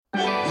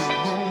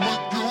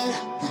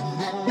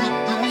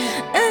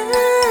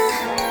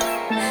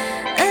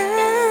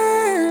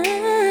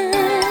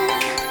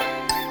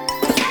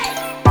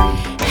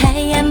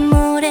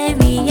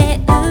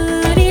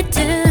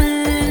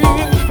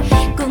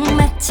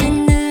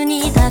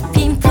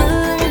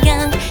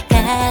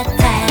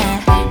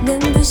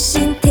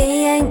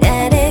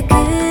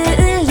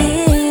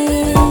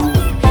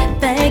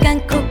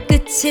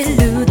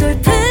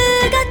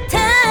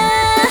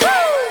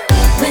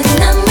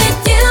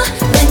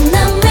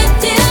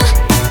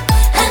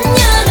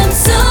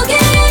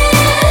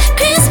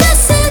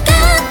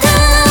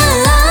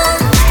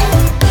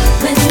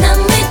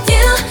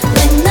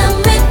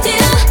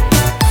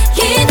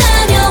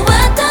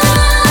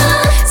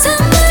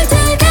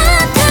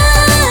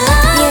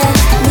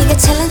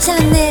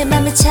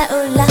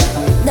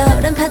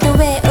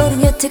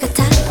로켓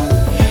같아.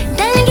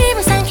 달린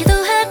기분 상쾌도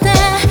하다.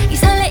 이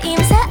설레임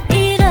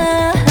사이로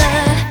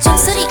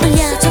종소리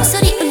울려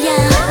종소리 울려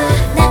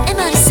나의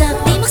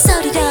머릿속 네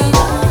목소리로.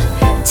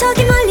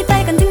 저기 멀리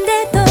빨간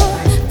등대도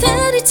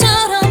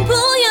별이처럼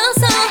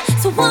보여서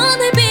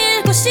소원을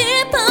빌고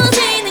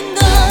싶어지는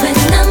걸. When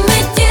I'm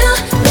with you,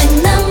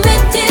 when I'm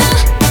with you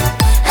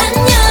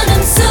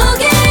한여름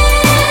속에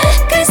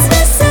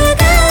크리스마스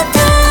같아.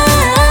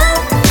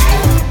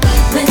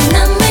 When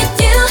I'm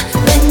with you,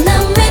 when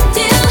I'm with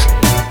you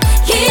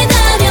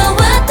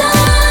기다려왔던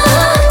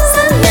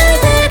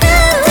선물들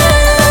같아.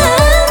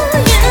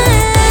 Yeah.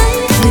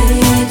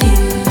 With you,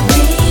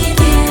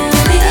 with you,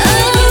 with you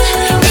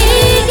이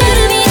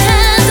여름이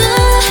하도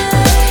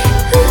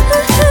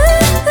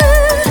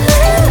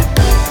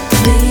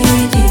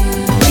With you, with you,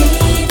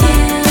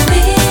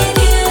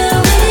 with you,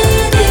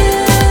 with you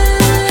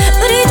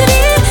우리 둘이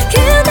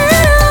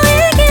그대로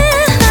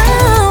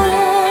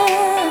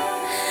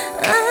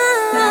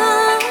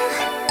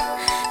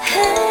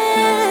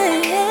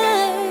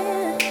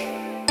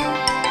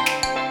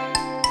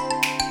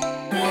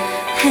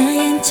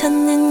하얀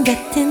첫눈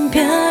같은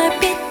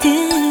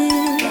별빛들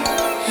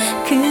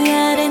그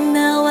아래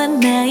너와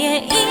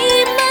나의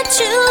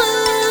입맞춤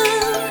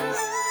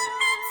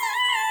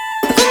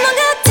꿈만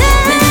같아.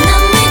 When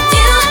I'm with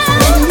you,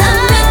 when I'm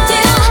with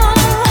you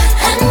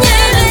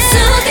한여름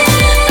속에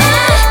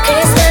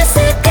크리스마스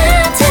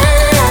같아.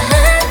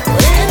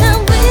 When I'm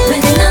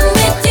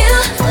with you,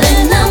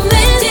 when I'm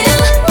with you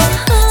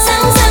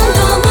상상도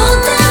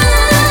못한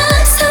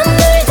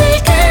선물들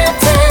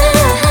같아.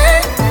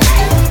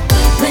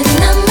 When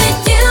I'm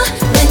with you,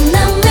 when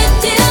I'm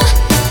with you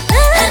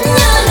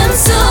한여름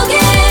속에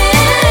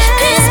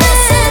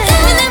크리스마스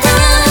같아.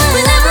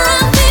 Whenever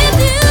I'm with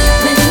you,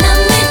 when I'm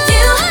with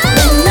you,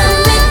 when I'm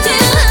with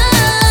you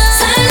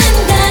설렘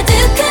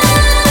가득한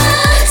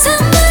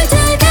선물들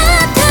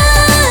같아.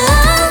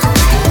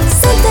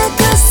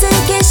 산타클로스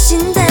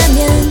계신다면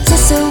제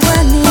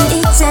소원이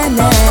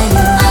있잖아요.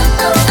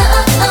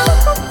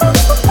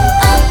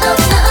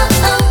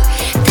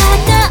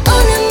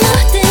 다가오는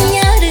모든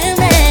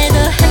여름에도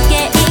함께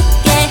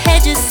있게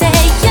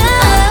해주세요.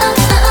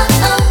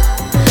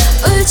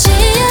 울지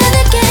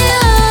않을게요.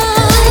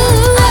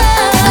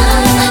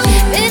 With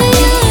you,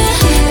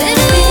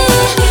 with you,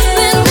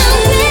 when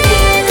I'm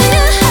with you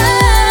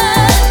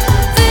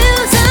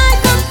feels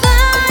like I'm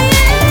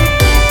flying.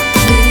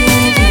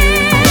 With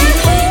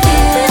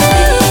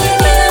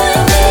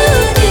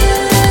you,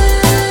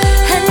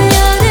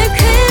 한여름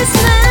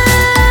크리스마스.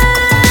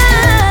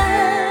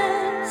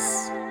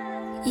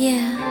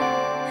 Yeah,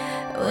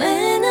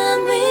 when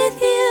I'm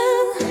with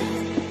you.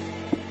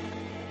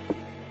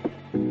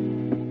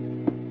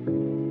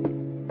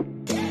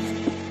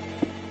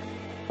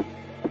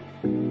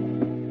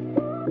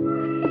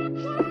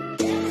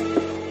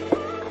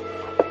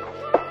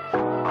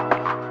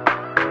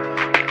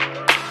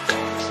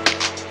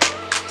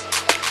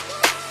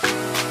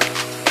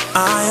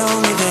 I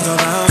only think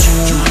about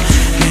you.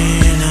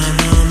 매일 난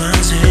너만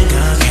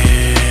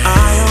생각해.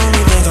 I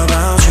only think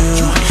about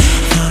you.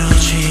 너로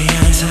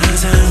취한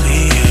상상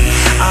위에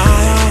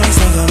I always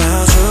think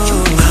about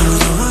you.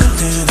 아무도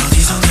없는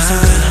어디선가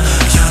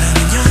여름은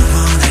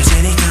영원할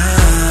테니까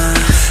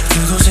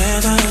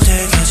그곳에 닿을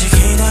때까지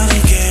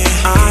기다릴게.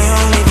 I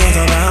only think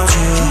about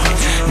you.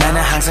 나는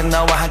항상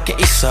너와 함께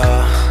있어.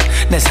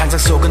 내 상상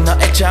속은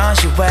너의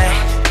전시회.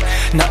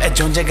 너의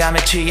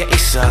존재감에 취해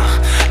있어.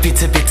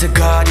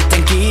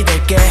 비틀비틀거리던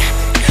기댈게.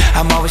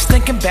 I'm always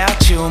thinking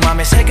about you.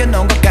 맘에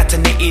새겨놓은 것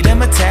같은 네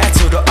이름을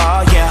타투로.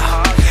 Oh yeah,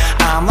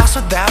 I'm lost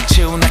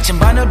without you.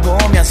 나침반을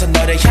보면서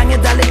너를 향해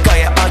달릴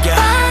거야. Oh yeah.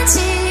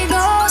 빠지고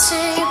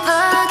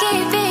싶어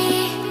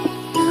깊이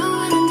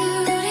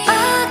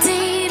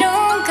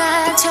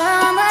어디론가 저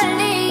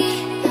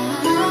멀리.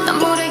 넌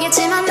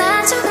모르겠지만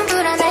난 조금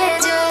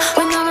불안해져.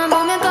 왜 너만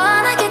보면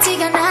뻔하게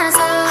티가 나서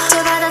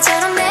저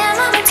바다처럼 내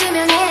맘을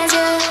투명해져.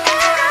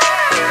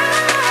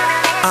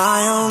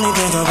 I only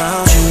think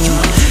about you.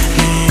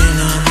 매일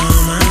난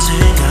너만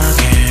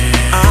생각해.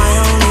 I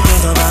only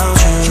think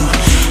about you.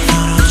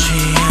 너로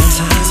취한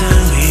상상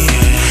위에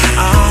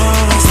I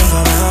always think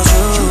about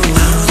you.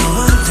 아무도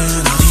없는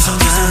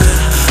어디선가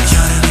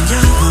여름은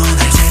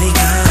영원할 테니까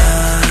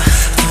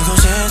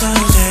그곳에 닿을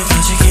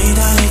때까지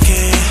기다릴게.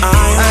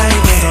 I only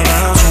think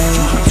about you.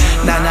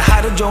 나는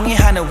하루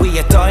종일 하늘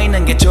위에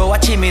떠있는 게 좋아.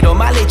 취미로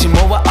말리지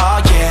모아.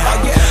 Oh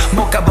yeah.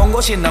 못 가본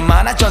곳이 너무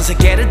많아. 전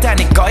세계를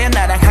다닐 거야.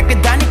 나랑 함께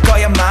다닐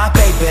거야 my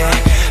baby.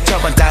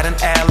 저번 달은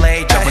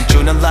LA, 저번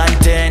주는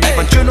London,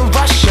 이번 주는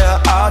Russia.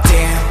 Oh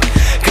damn.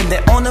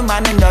 근데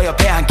오늘만은 너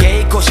옆에 함께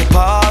있고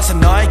싶어서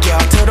너의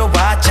곁으로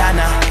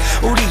왔잖아.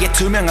 우리의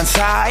투명한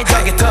사이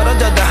덕에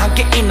떨어져도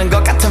함께 있는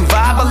것 같은 vibe.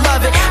 I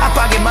love it.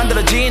 아빠게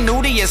만들어진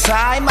우리의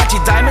사이 마치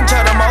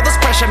diamond처럼 all this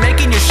pressure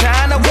making you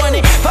shine. I want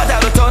it.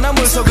 바다로 떠나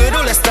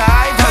물속으로 let's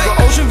dive.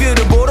 하고 ocean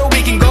view를 보러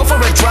we can go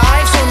for a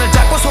drive. 손을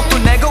잡고 속도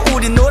내고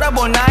우리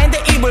놀아볼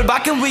나인데 이불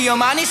밖은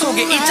위험한 이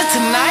속에 있자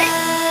tonight.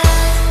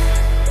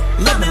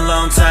 Love me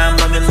long time,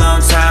 love me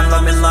long time,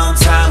 love me long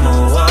time.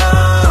 Oh, oh.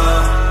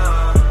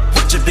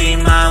 With you you be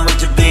mine,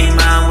 would you be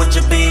mine, would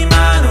you be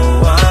mine,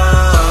 oh,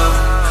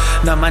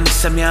 oh. 너만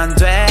있으면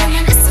돼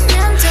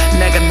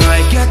내가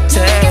너의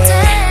곁에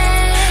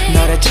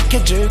너를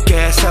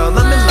지켜줄게 So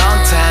let me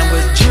long time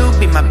would you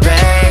be my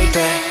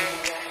baby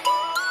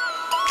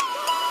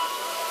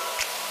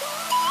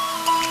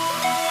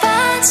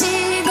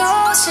빠지고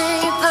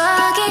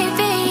싶어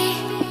깊이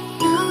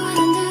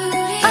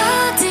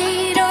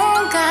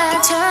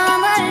어디론가 저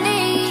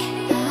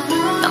멀리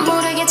넌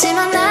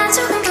모르겠지만 난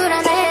조금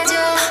불안해져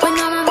왜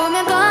너만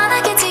보면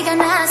뻔하게 티가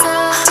나서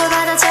저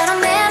바다처럼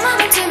내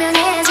맘은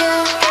투명해져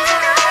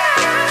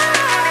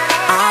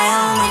I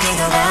only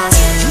think about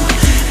you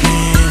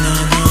매일 난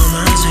너만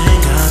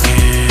생각해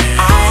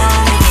I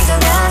only think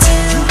about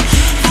you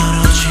너로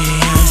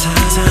취한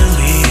상상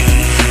위에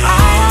I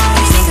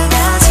only think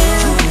about you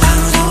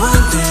아무도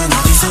없는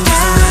어디선가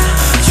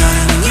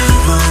여름은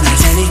영원할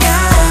테니까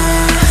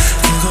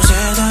그곳에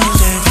닿을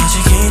때까지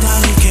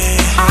기다릴게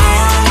I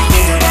only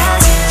think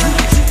about you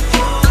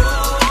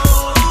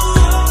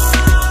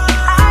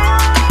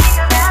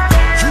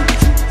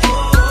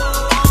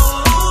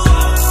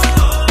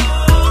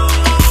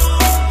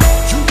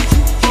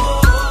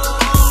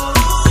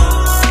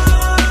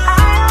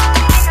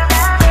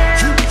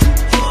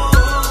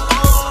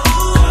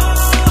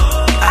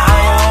I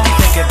only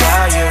think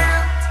about you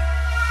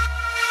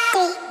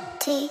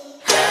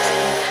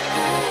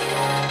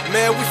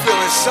Man, we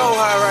feeling so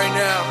high right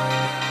now.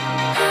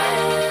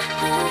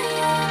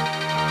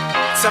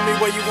 Tell me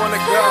where you wanna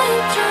go.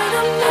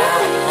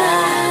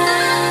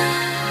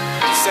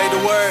 Say the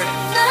word.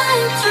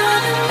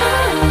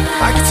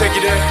 I can take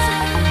you there.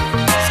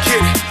 Let's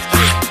get it.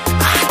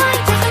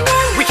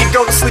 We can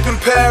go to sleep in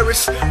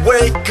Paris.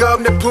 Wake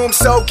up 내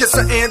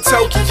품속에서 in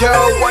Tokyo.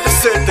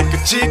 어렸을 때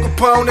그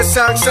지구본의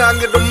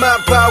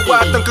상상으로만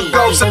봐왔던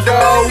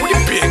그곳으로 우리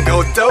비행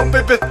것도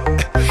baby.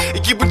 이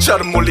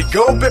기분처럼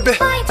몰리고 baby.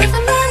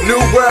 New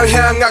world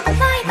향하고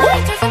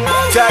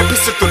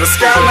달빛을 뚫어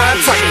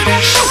skyline 타고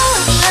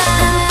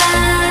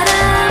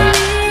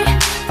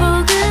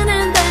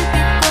포근한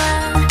달빛과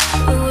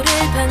우릴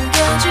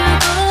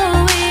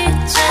반겨주고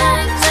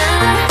있잖아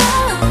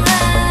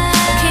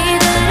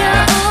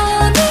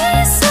기다려온 이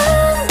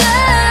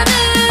순간을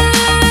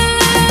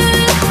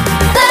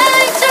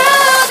Fly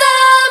through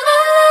the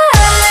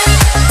moonlight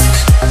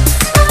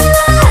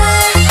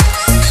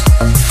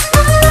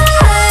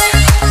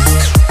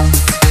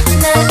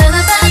날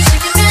떠나봐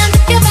지금은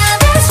느껴봐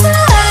That's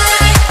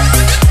right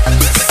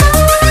So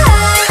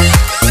right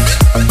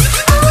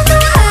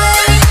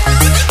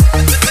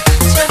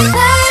So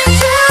fly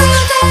through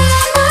the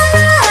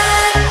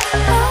moonlight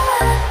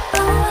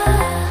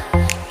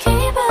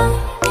Keep on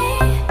me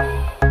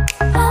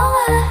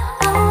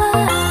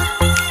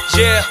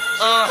Yeah,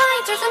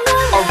 Fly through the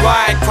moonlight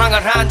alright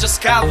광활한 저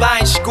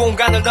스카이라인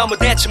시공간을 넘어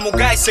대체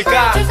뭐가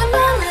있을까 Through the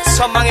moonlight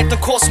선망했던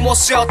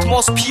코스모스의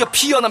어트모스피어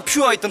피어난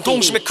퓨어했던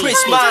동심의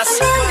크리스마스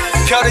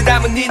별을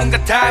닮은 네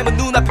눈과 닮은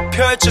눈앞에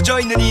펼쳐져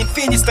있는 이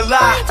인피니티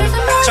스텔라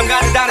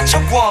정갈을 다른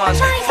척원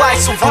Fly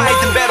so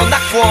high 든 배로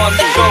낙원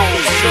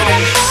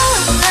바람이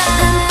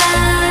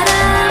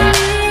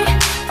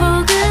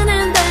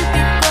포근한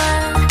달빛과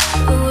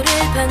우릴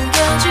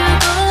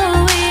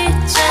반겨주고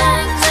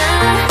있잖아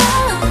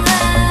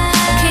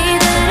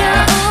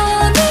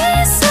기다려온 이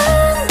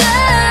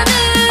순간을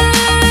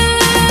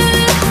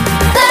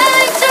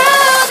Fly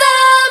through the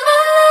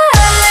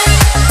moonlight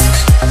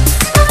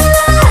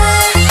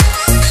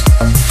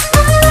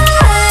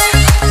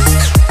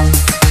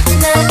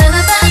날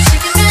떠나봐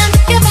지금은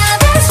느껴봐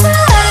That's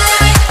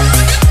right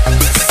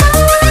So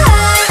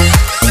right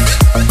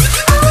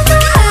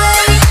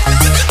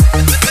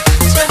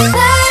So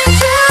fly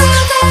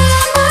through the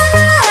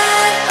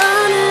moonlight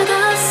어느덧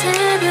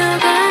새벽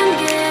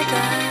안개가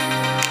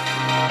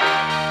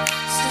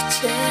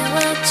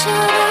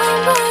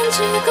수채화처럼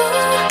번지고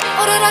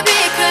오로라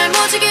빛깔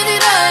무지개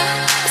들어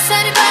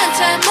햇살이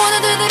반짝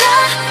모나들들어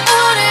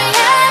우릴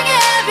향해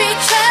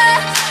비춰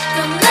또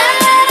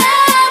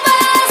날아봐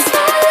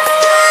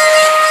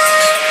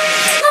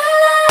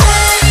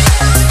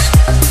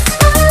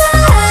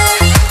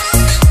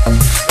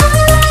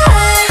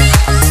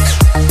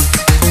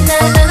날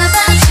떠나봐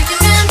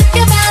지금은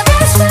느껴봐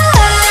That's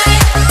right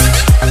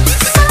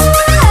So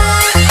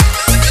right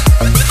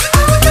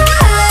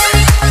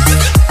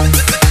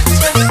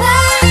So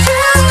fly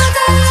through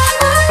the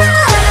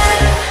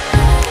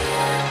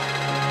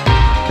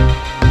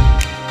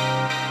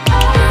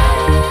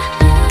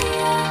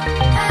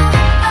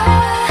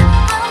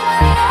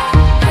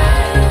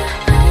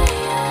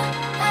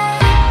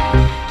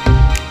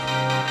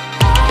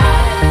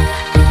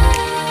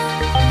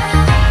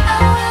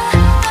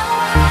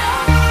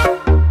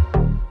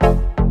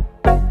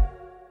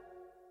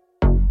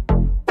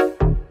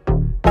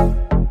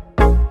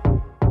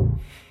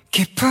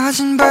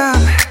깊어진 밤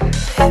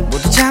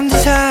모두 잠든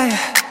사이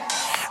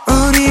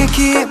우리의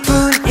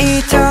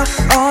기분이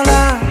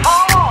떠올라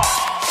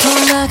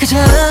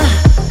돌아가자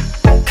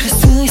그럴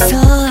수 있어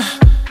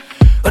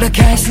오래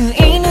갈 수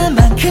있는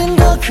만큼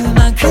더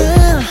그만큼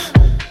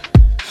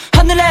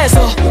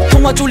하늘에서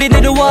동화줄이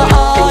내려와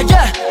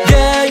yeah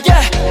yeah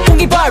yeah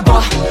공기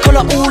밟아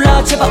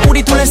걸어올라 제발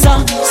우리 둘의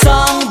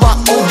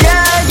상상봐 oh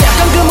yeah yeah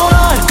약간 그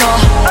뭐랄까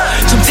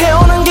좀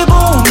태어난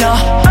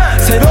기분이야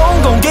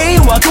새로운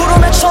공기와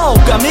구름의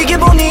촉감 이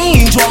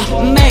기분이 좋아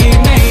매일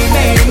매일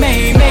매일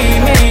매일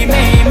매일 매일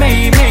매일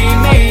매일 매일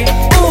매일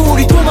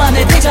우리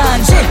둘만의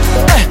대잔치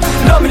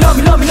Love me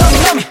love me love me love me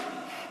love me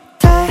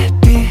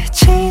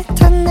달빛이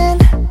닿는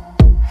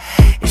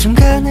이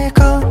순간을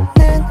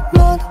걷는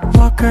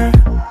moonwalker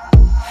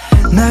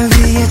널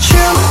위해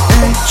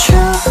춤을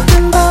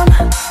추는 밤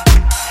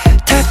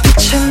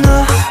달빛에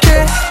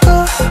너를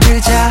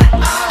부르자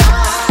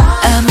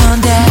I'm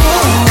on that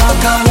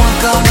moonwalker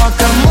walker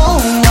walker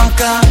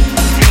moonwalker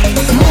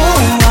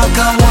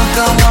moonwalker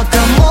walker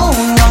walker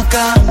moonwalker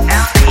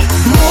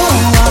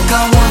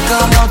moonwalker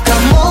walker walker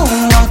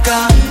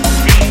moonwalker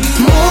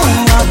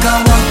moonwalker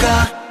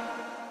walker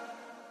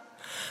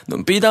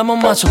눈빛 한번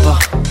맞춰봐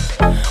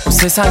온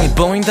세상이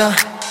보인다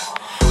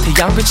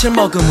태양빛을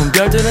머금은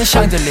별들은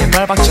샹들리에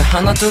발박자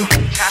하나 둘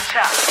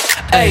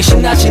에이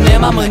신나지 내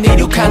맘은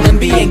이륙하는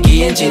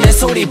비행기 엔진의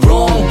소리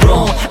브롱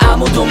브롱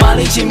아무도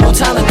말리지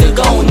못하는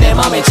뜨거운 내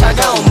맘에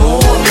차가운 moon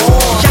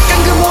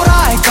약간 그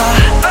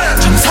뭐랄까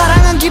좀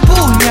사랑한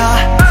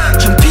기분이야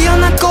좀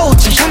피어난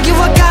꽃의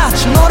향기와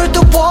같이 너를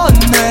또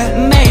원해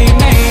매일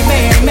매일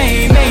매일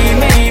매일 매일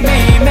매일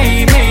매일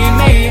매일 매일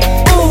매일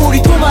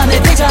우리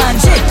둘만의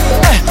대잔치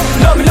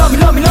Love me love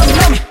me love me love me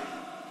love me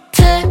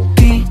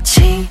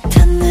달빛이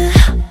닿는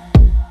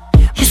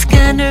이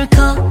순간을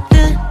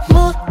걷는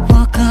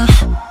moonwalker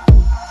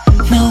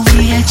너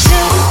위에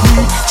춤을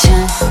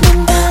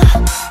추는 밤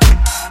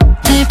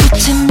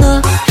달빛에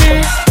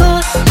너를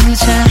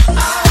보자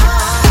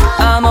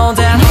I'm on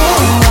that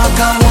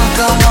moonwalker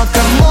walker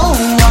walker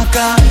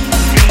moonwalker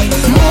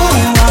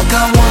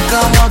moonwalker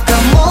walker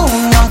walker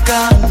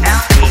moonwalker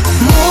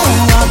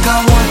moonwalker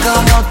walker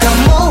walker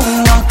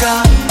moonwalker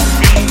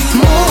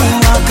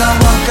moonwalker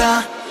walker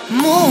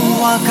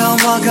moonwalker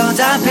walker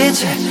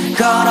달빛을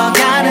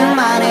걸어가는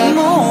말이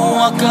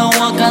Walker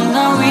walker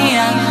널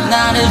위한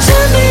나를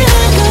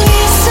준비하고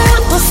있어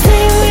Oh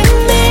stay with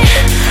me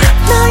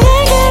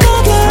너에게로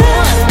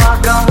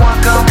가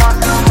walker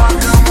walker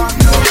walker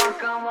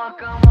walker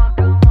walker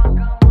walker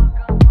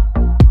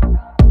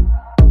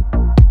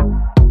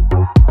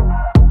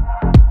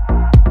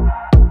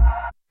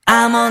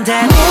I'm on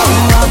that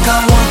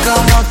moonwalker walker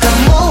walker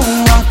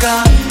moonwalker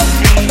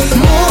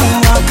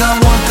moonwalker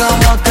walker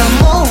walker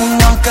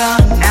moonwalker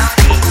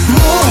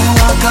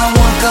moonwalker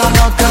walker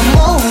walker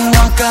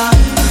moonwalker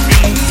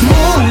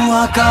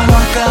moonwalker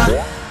walker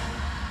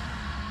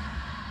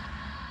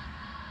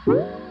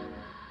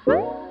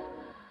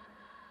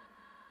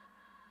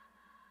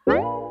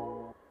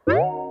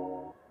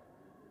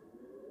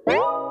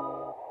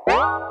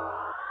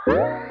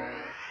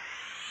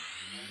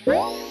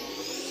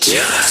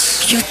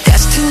Your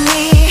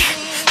destiny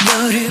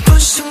너를 본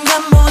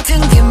순간 모든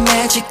게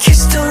magic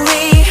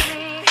history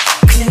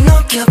그냥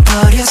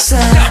녹여버렸어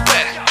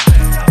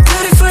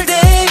Beautiful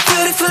day,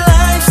 beautiful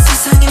life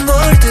세상이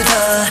몰두다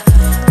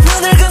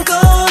눈을 감고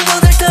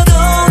눈을 떠도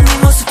네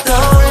모습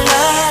떠올라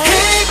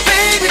Hey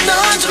baby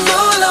넌 좀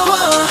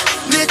놀라워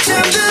내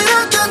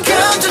잠들었던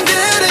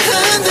감정들을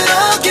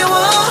흔들어 깨워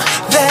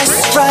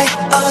That's right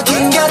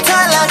어딘가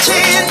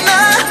달라진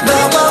나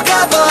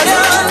넘어가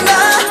버려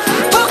나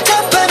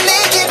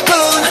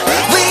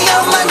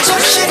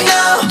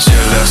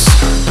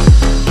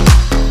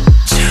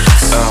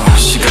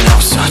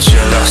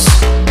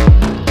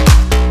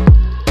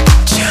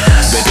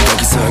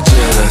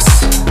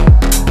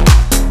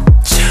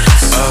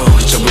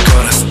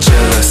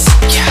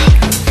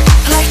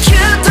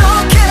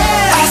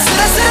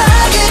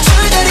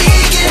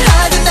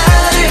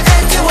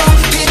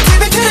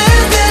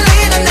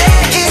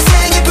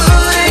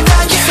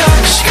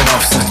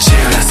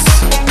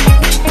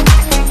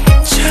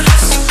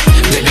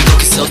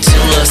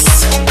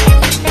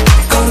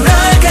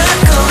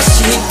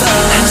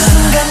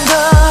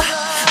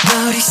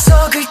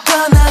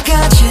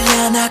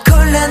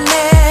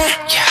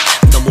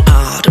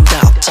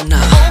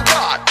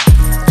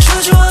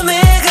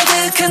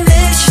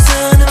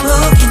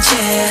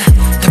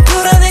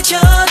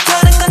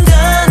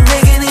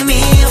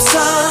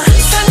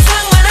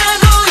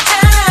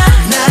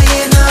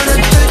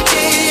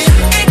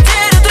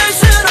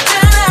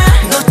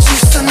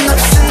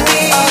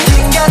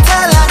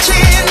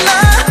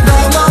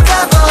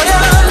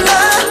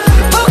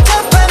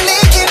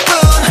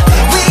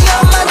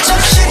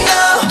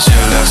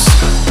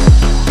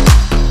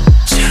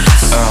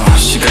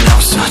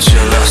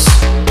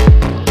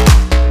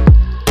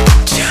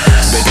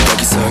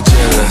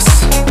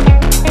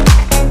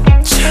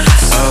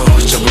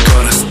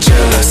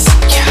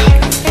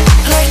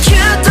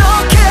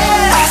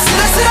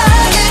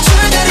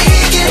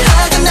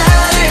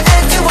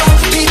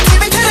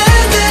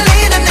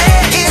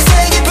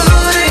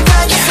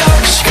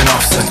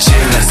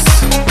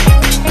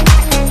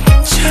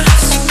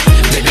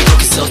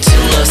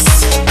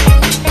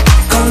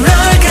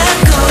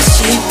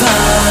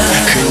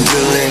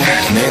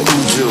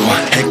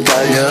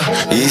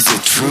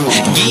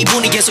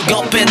계속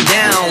up and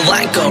down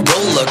like a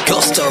roller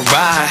coaster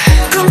ride.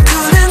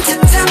 꿈꾸는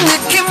듯한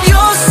느낌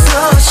You're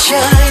so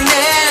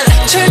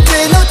shining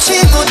절대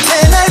놓지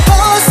못해 날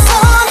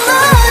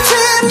벗어나지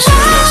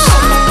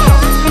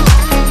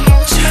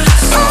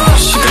마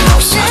시간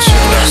없어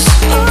jealous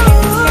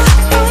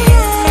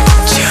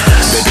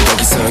Baby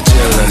거기서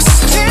jealous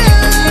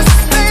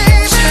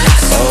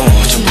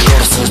Oh 전부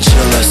걸어서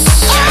jealous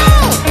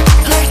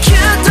날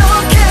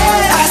기도해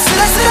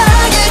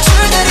아슬아슬하게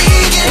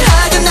줄다리게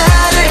하던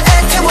나를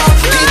애태워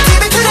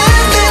빈틈이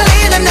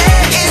흔들리는 내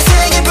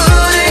인생에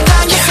불을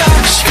당겨서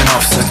시간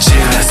없어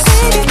jealous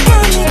Baby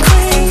got me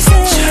crazy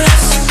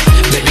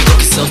Baby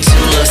거기서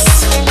jealous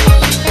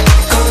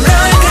꼭 널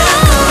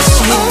갖고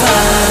싶어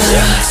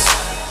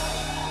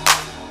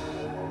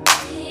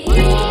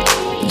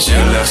jealous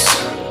jealous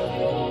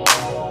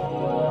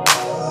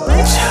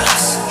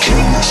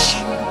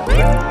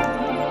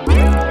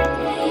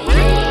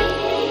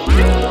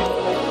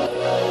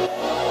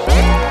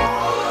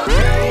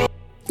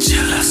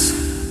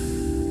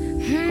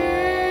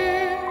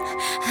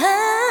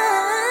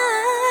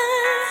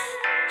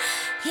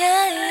Yeah,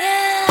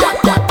 yeah.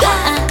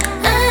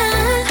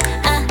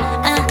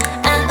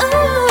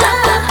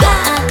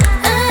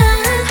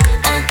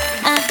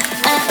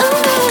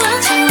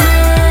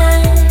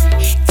 정말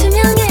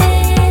투명해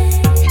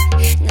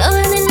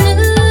너와 내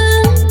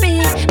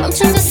눈빛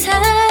멈춘 그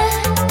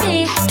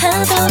사이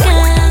파도가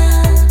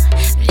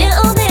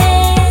밀려오네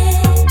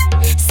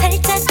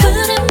살짝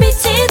구름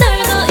빛이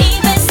돌고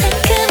입에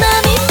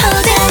상큼함이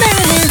퍼져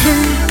나는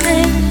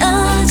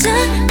흔들어져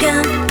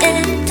뼈에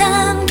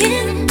담긴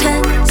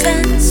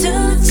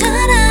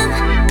탄산수처럼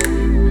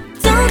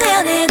또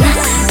내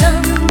낯선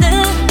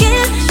느낌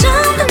좀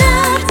더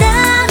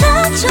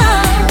나타나줘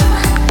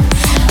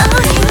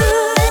Oh you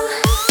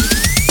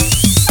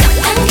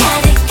한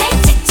가득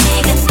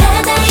찰짝지근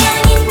바다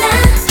향이 나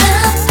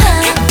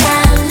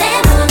가까운 내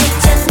몸이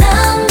넌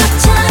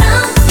것처럼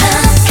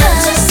감출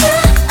수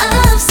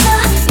없어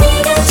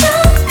네가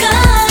좋고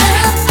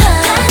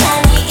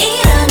나란히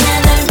일어나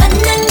널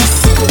만난 그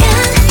순간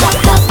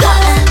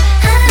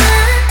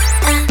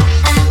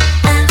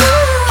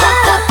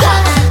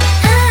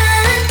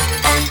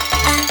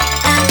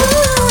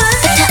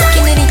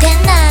부탁이 느리된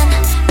난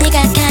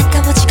네가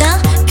가까워지고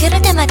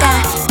그럴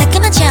때마다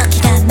따끔한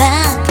전기가 막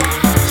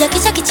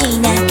여기저기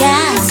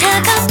지나가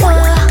차가워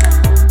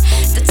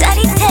또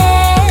짜릿해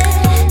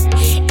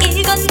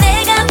이건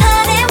내가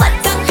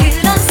바래왔던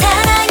그런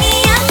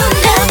사랑이야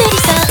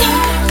하늘에서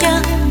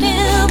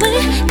여름을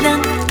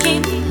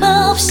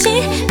남김없이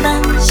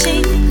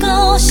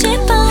마시고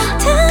싶어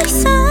더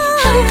이상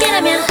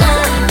함께라면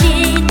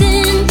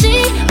어디든지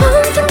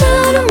온통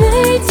너로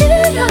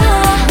물들어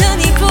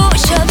눈이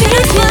부셔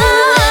비춰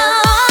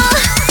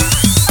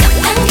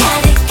한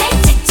가득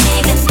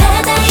찰짝지근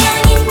바다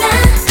향이 나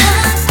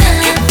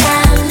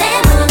가까운 내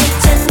몸이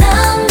넌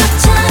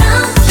것처럼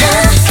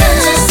감출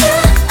수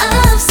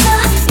없어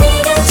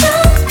네가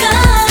좋고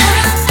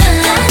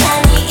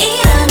나란히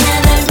일어나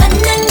널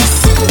만난 그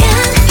순간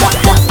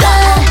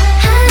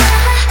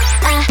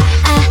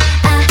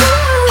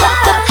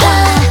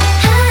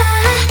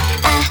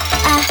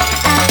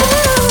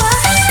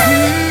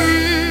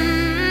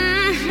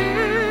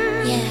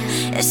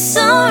It's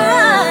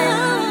alright,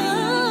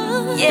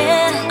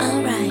 yeah,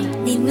 alright.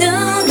 네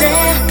눈에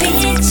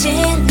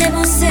비친 내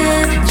모습,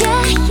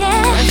 yeah,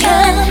 yeah,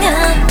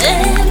 강연에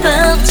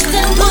멈추던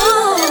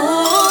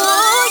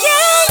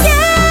yeah,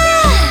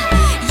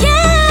 yeah,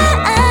 yeah.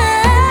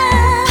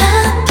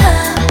 Pop,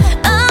 pop,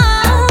 oh,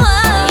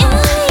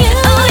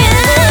 yeah, oh,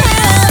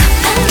 yeah.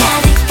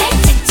 한가득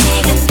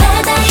찰짝지근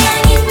바다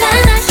향이 나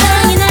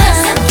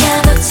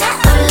삼켜도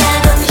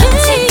차올라도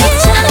미친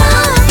것처럼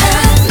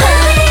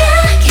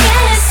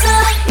계속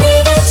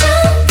네가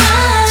좋고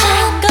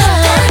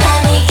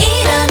나란히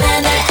일어나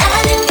널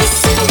아는 그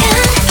순간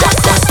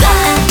정말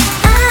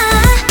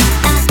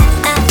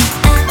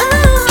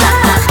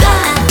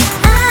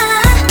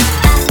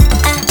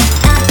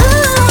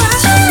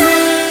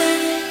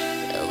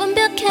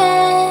완벽해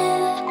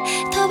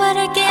더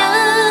바랄 게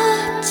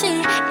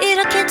없지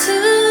이렇게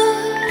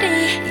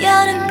둘이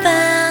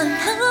여름밤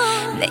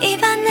내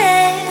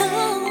입안에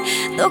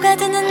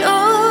녹아드는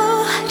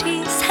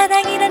우리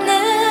사랑이란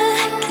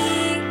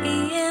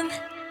느낌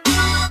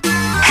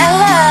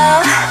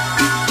Hello,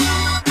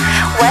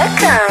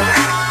 welcome.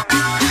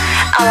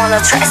 I wanna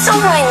try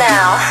some right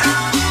now.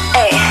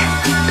 Hey,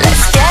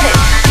 let's get it.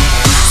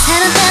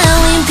 사랑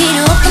따윈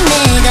필요 없던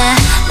내가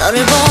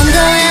너를 본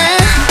거야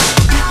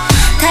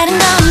다른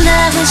건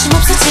다 관심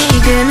없어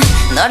지금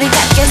너를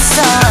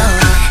갖겠어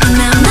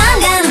나만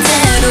가는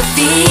대로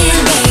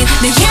feeling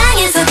널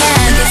향해서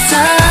가겠어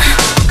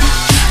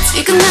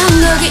지금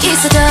난 여기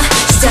있어도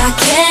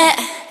시작해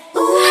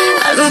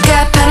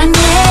얼굴과 파란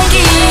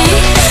얘기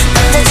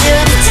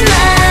던져주겠지만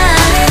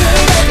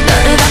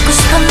너를 받고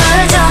싶어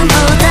널 전부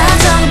다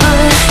전부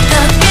더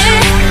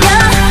끌려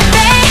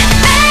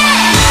baby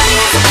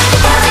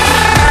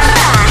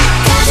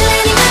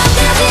가져가니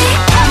맘까지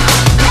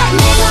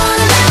내가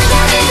원하는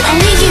가지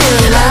Only you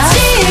love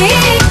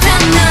난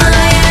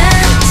너야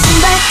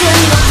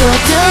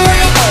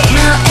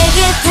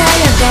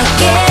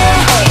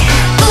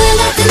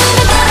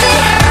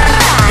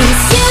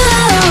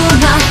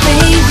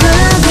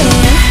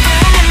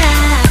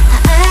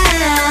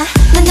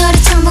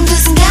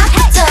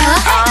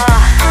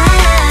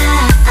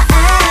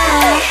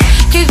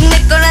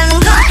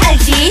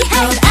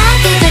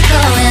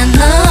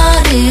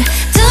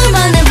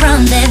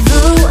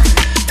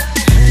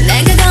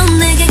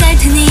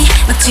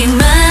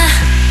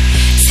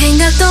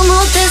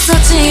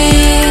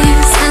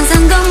없어진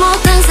상상도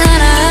못한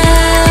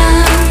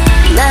사람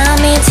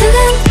마음이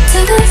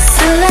두근두근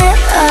설레어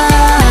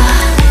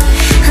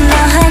너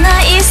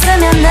하나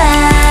있으면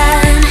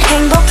난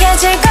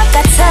행복해질 것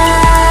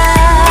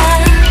같아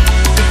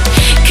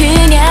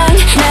그냥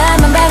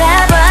나만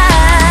바라봐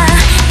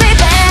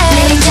baby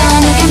내일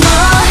저녁에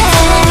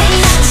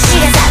뭐해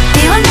시간 다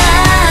비워놔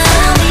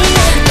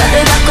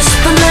너를 갖고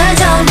싶은 말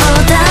전부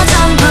다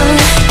전부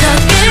더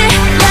끌려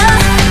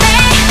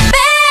baby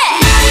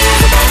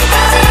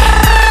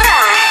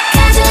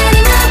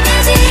가져가니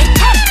맘까지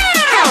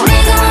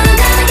내가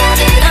원한다는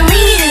까지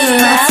only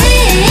you 아직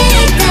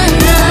난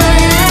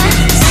너야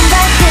신발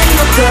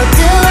끊고 do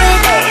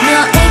it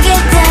너에게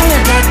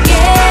달려갈게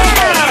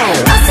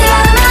어색한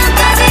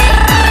맘까지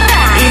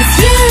It's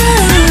you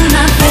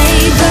my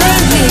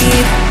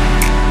favorite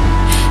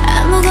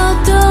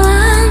아무것도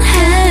안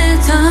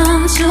해도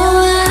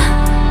좋아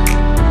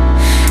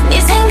네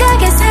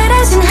생각에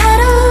사라진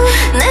하루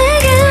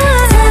내게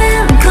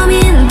사랑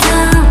고민도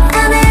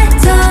안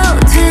해도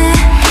돼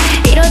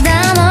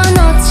이러다 넌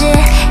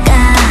어찌가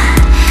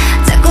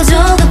자꾸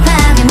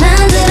조급하게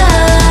만들어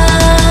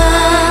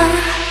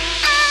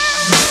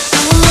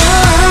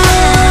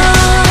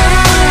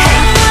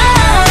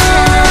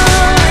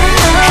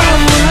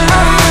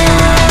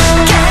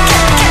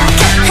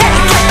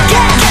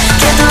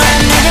걔도 안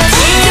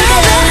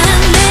내려지거든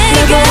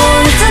내가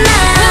보이잖아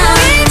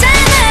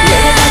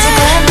내가 가진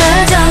걸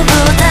전부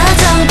다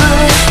전부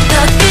더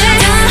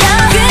끌려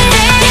가슴에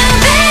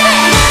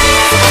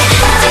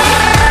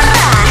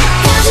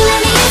네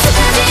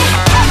익숙하지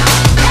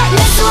내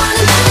소원은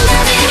다른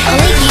가지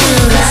Only you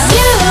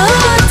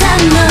다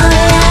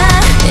너야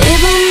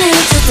 1분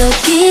 1초도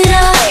길어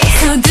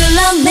서둘러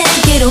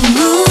내게로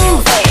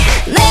move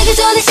내게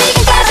전에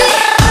시간까지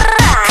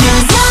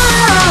Cause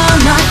you're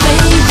my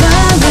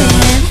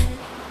favorite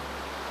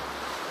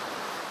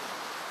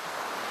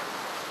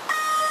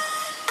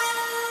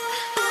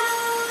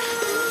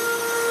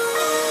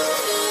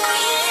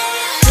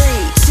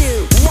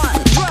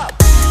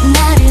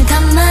나를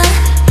담아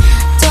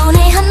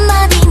돈의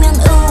한마디면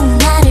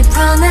나를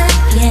풀어놔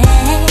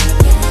yeah.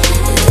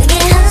 그게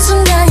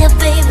한순간이야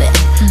baby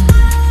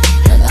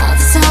넌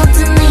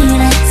어디서든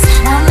이래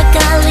사람을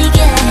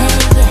깔리게 해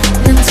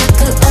yeah. 넌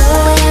자꾸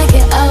오해하게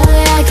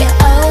오해하게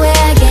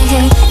오해하게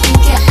해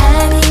그게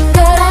아닌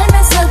걸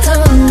알면서도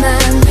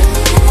난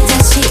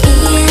다시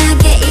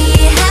이해하게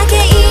이해하게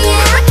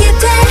이해하게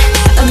돼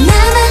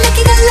나만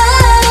느끼고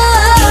love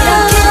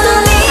이렇게도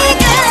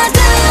네가 더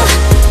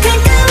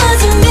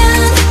가까워지면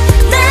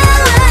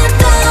나와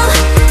또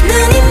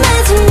눈이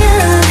맞으면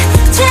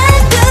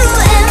자꾸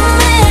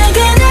애매하게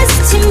날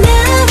스치면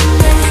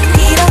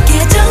이렇게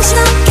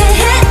정신없게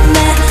해 날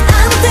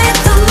아무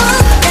데도 못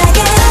가게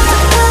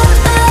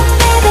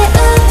baby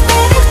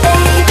baby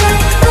baby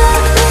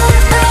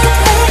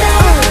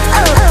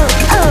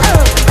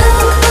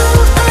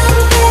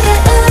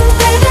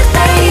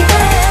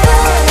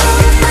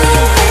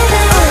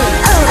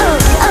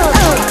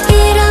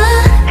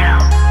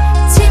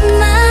이러지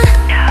마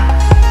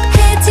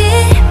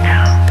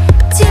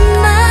해지지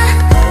마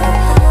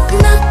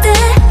너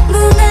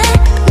때문에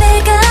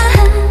내가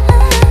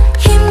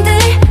힘들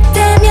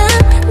때면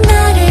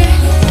나를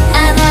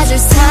안아줄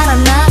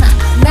사람 많아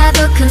나도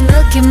그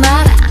느낌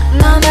알아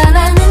너만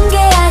아는 게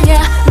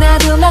아니야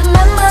나도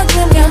맘만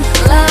먹으면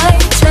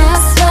like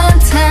just one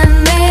time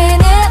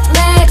minute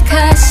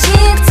내가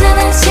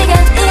싫다는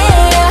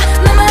시간이야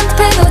너만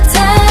빼고 다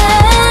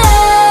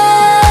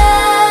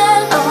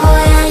Oh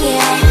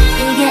yeah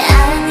이게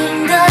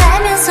아닌 걸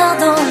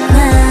알면서도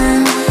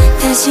난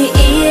다시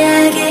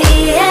이해하게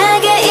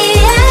이해하게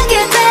이해하게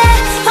돼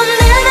나만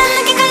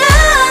느낀 걸로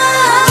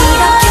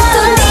이렇게 또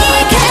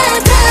네가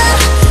더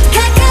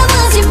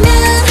가까워지면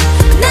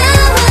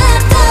나와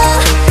또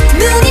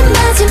눈이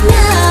맞으면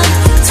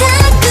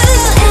자꾸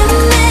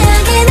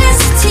애매하게 날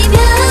스치면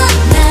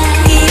날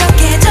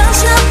이렇게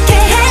정신없게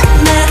해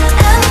날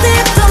아무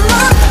데도 못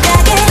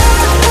가게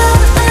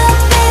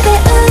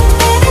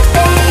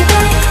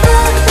baby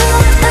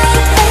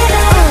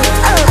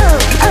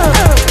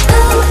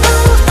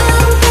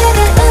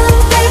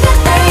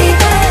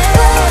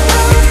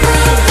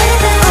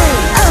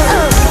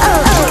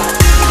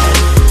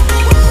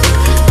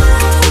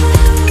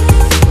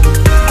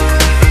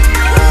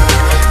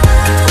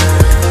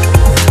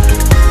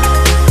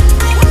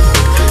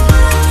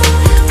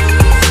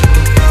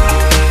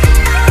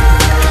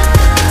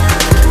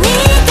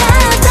네가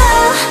더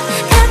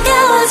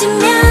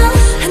가까워지면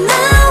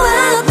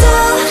나와 또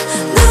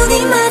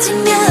눈이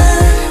맞으면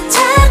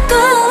자꾸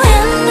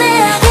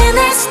애매하게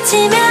날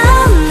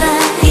스치면 날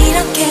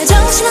이렇게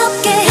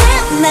정신없게 해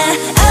날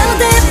아무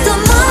데도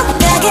못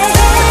가게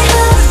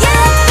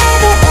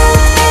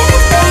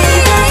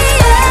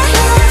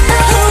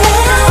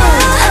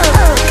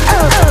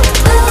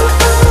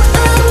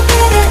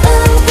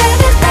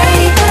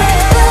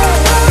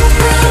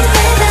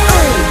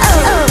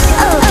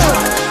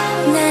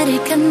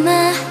나를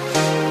감아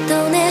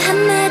또 내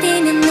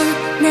한마디면 너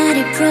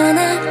나를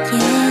풀어놔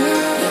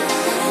yeah.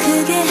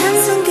 그게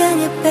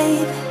한순간이야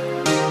baby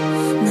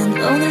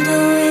오늘도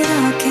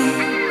이렇게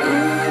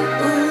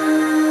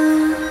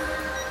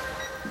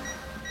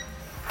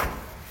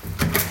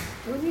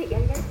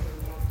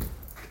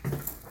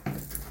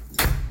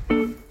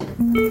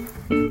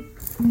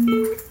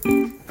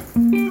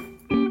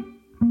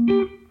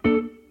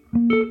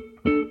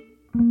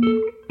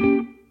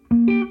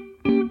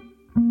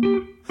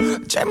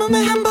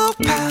젊음의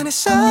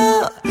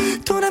한복판에서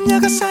두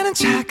남녀가 사는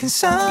작은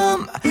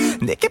섬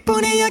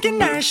내게뿐이 여긴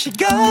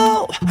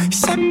날씨고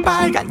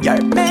새빨간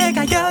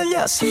열매가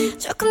열려서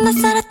조금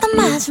낯설었던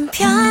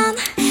맞은편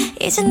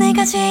이제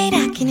내가 제일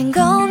아끼는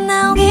곳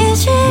나오기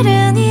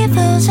싫은 이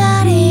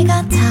부자리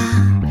같아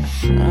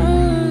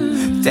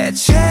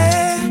대체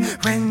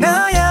왜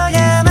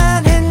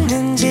너여야만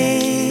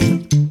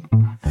했는지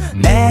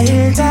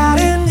내일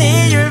다른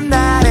이유를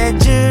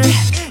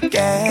말해줄게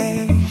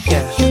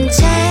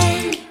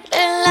현재를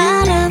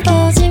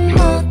알아보지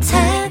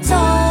못해도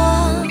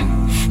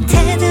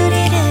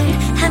테두리를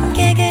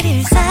함께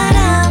그릴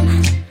사람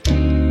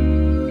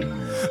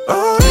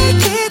우리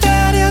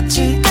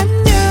기다렸지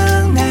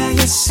안녕 나의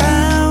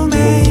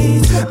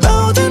soulmate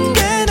모든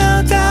게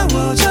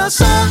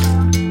너다워져서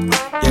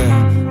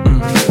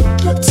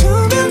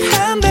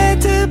투명한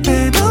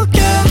베드에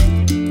묶여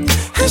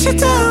한시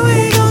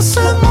따위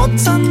곳을 못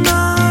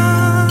떴나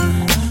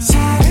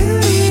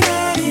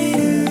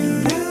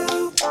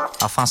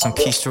I found some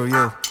peace through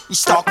you. 이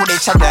수도권을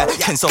찾아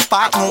큰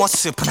소파에 누워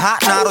스푼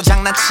하나로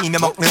장난치며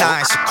먹는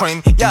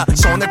아이스크림 yeah,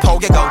 손을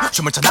포개고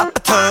춤을 춰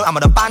낮부터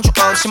아무런 반주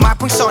없이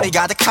말풍소리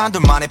가득한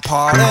둘만의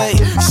party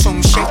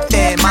숨 쉴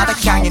때마다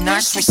향이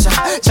날 수 있어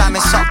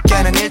잠에서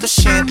깨는 일도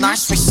shit 날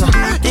수 있어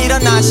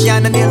일어나지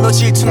않는 일로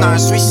질투날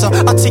수 있어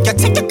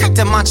티격태격할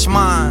때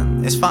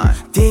많지만 it's fine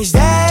These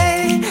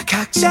days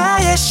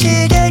각자의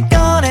시계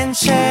꺼낸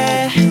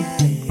채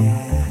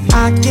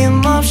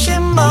아낌없이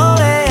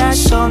노래할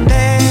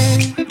손에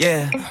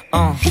yeah,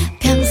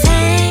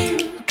 평생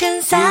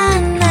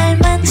근사한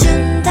날만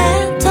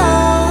준대도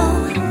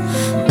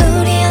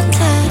우리한테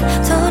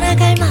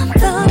돌아갈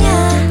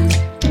맘뿐이야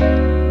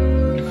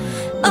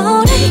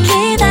오래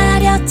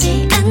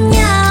기다렸지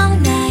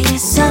안녕 나의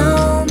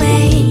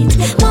soulmate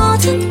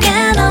모든 게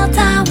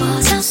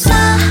너다워졌어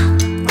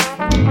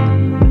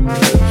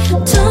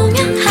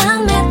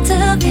투명한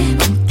매듭에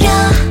묶여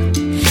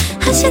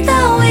한시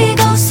따위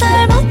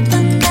곳을 못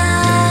떠나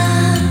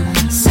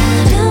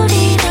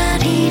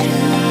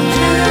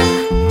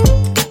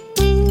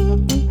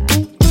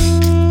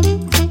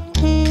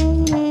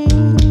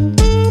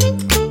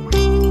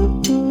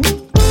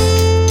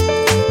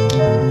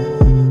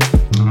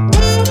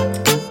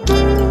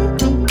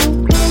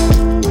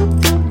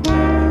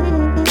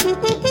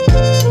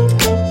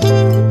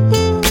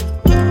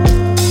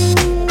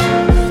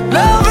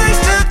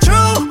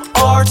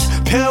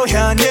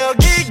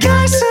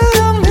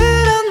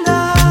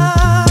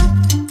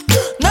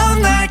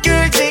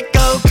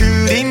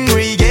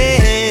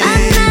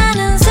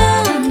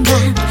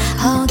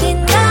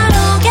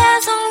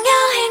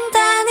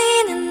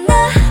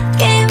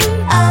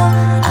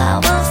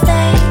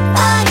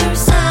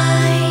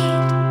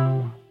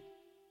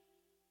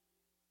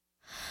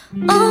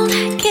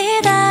오래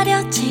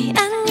기다렸지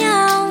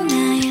안녕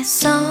나의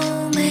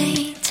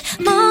soulmate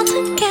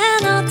모든 게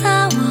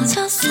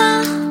너다워졌어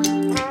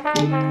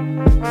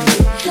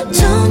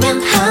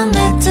투명한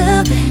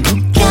매듭에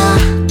묶여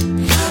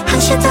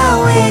한시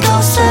따위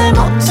곳을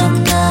못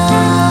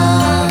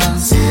떠나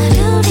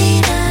사루리라리루루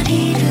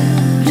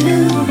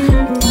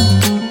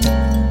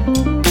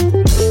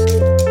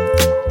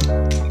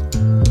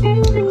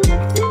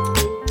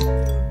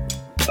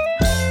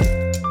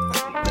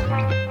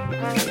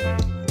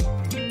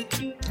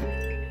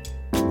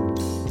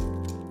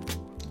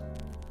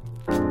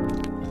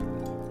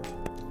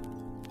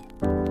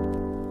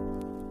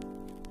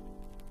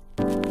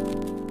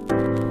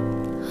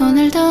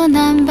오늘도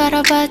난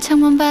바라봐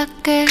창문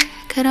밖을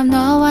그럼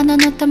너와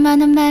나눴던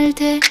많은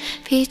말들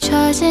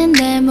비춰진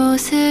내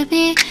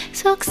모습이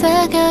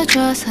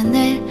속삭여줘서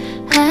늘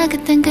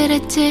그땐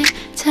그랬지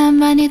참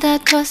많이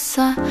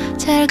다퉜어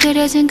잘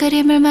그려진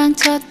그림을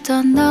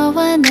망쳤던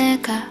너와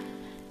내가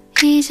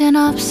이젠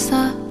없어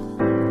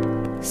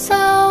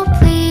So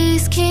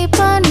please keep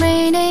on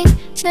raining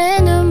내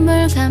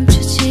눈물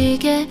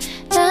감춰지게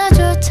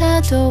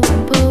나조차도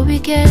안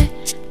보이게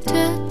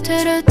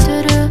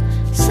뚜뚜루뚜루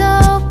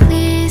So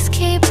please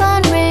keep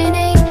on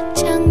raining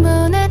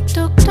창문에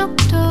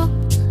톡톡톡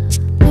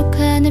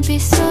녹화하는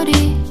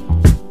빗소리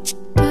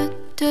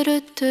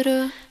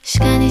뚜뚜루뚜루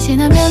시간이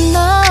지나면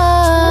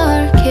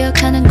널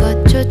기억하는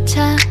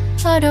것조차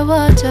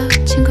어려워져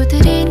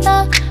친구들이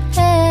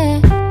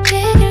너의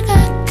얘기를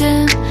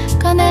가끔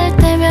꺼낼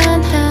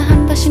때면 다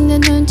한 번씩 내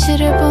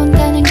눈치를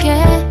본다는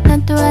게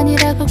난 또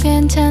아니라고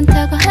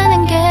괜찮다고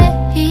하는 게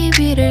이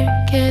비를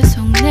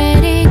계속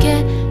내리게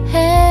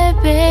해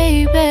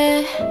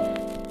baby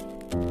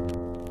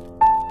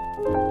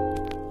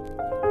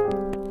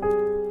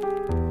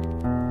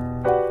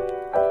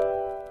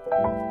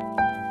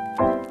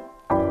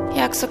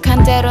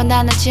약속한 대로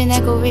나는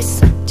지내고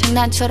있어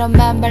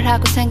장난처럼만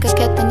말하고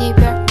생각했던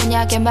이별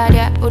만약에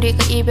말야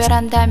우리가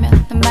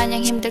이별한다면 난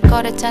마냥 힘들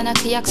거랬잖아.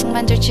 그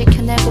약속만 잘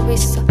지켜내고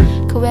있어.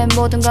 그 외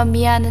모든 건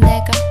미안해.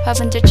 내가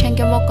밥은 잘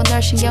챙겨 먹고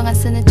널 신경 안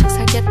쓰는 척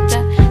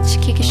살겠다.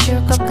 시키기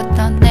쉬울 것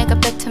같던 내가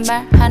뱉은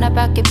말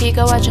하나밖에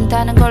비가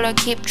와준다는 걸 I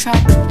keep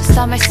trying to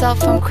stop myself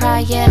from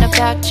crying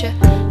about you.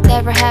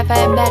 Never have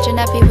I imagined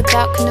I'd be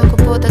without 그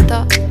누구보다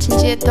더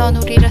진지했던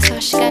우리라서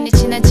시간이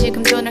지난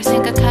지금도 널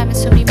생각하면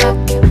숨이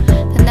막혀.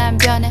 난 안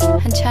변해.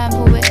 한참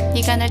후에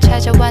네가 날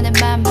찾아와 내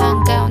맘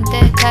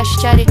한가운데 다시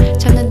자리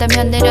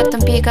잡는다면 내렸던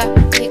비가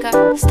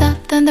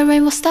Stop then the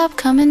rain will stop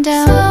coming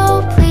down.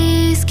 So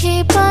please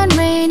keep on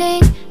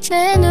raining.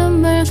 내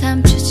눈물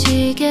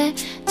감춰지게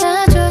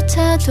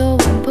나조차도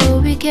안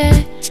보이게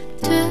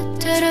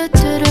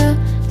뚜뚜루뚜루.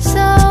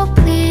 So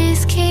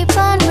please keep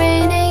on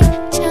raining.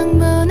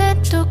 창문에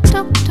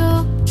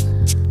뚝뚝뚝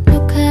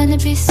녹하는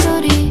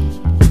빗소리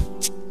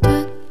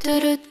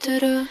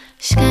뚜뚜루뚜루.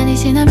 시간이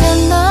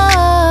지나면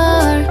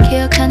널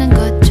기억하는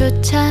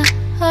것조차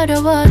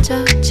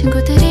어려워져.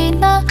 친구들이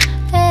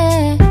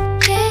너의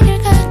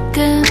얘기를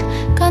가끔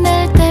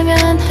꺼낼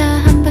때면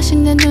다 한 번씩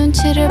내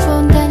눈치를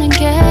본다는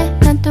게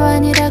난 또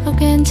아니라고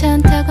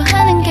괜찮다고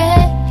하는 게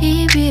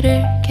이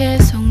비를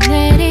계속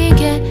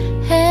내리게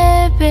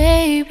해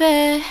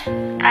baby.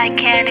 I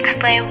can't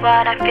explain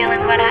what I'm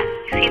feeling when I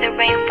see the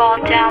rain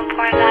fall down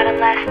pouring out of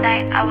last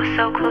night. I was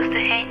so close to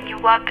hitting you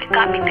up. It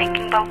got me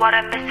thinking about what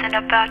I'm missing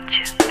about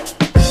you.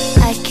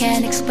 I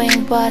can't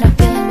explain what I'm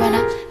feeling when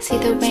I see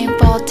the rain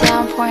fall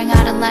down pouring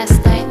out of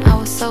last night. I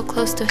was so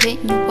close to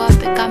hitting you up.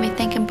 It got me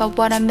thinking about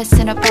what I'm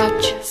missing about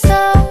you.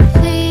 So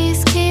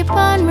please keep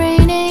on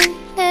raining.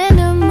 내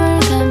눈물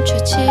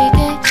감춰지게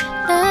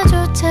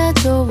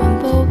나조차도 안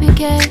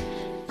보이게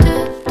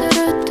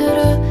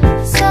뚜뚜루뚜루.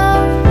 So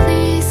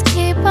please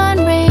keep on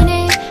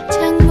raining.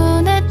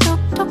 창문에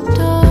톡톡톡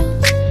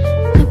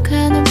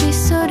녹하는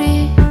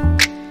빗소리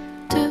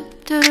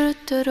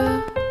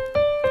뚜뚜루뚜루.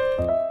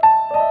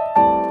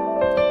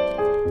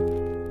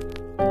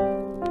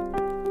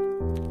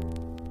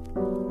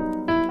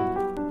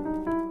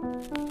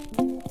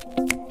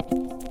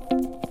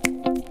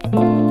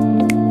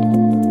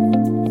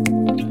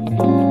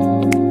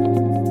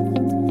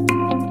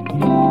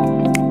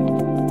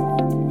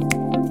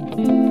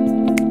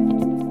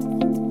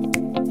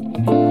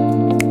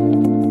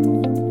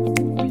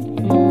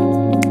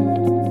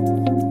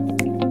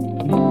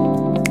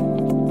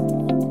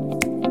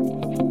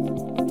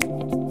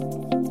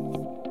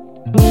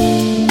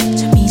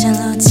 잠이 잘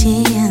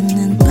오지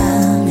않는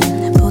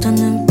밤엔 보던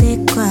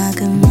눈빛과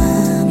그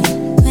맘이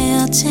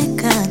왜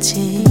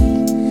어제까지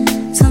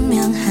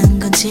선명한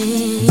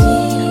건지.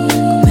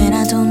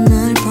 왜라도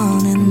널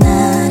보는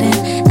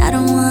날엔 I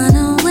don't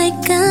wanna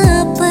wake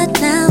up but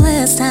now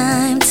it's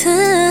time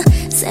to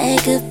say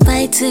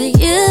goodbye to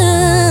you.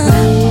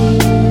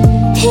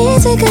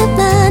 이제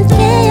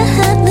그만해야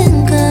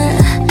하는 걸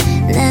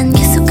난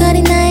계속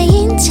거린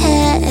나인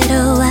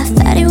채로 I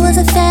thought it was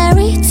a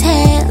fairy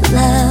tale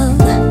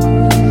love.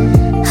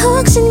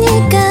 혹시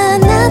네가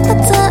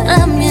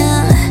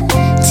나빴더라면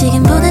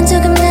지금보단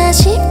조금 더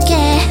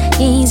쉽게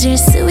잊을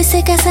수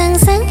있을까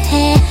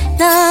상상해.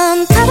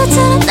 넌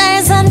파도처럼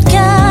날 삼켜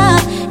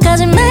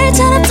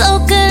거짓말처럼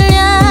또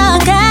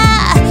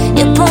끌려가.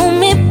 You pull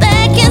me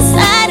back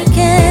inside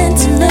again.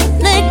 두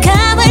눈을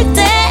감을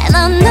때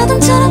넌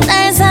어둠처럼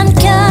날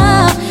삼켜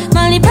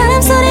멀리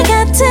바람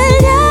소리가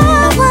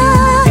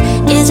들려와.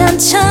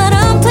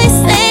 예전처럼 please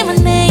say my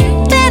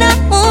name That I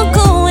won't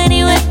go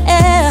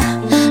anywhere.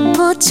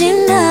 보지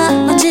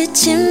마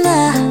지지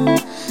마.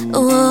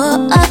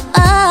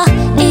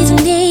 이젠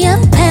네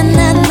옆에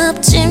난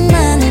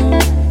없지만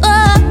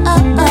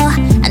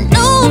I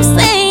know I'm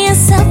saying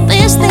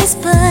selfish things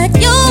but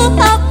your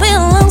heart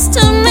belongs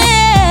to me.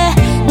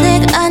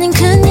 내가 아닌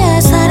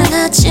그녀를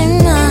사랑하지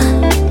마.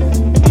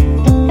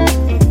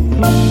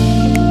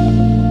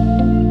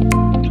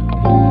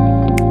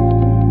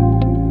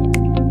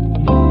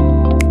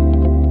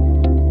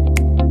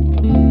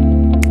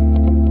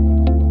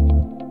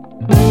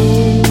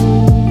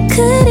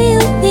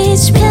 그리움이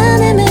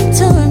주변에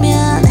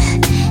맴돌면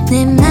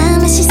내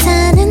맘의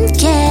시선은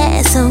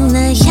계속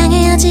날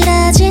향해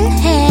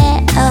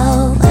어질어질해.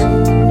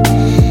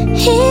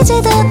 이제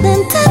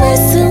더는 담을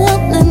수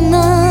없는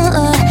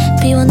널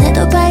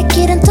비워내도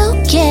발길은 또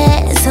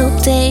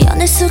계속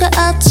떼어낼 수가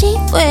없지.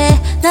 왜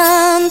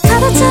넌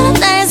파도처럼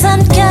날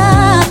삼켜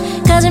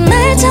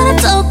거짓말처럼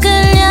또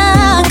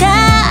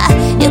끌려가.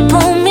 You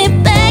pull me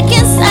back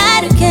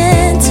inside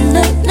again. 두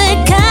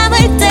눈을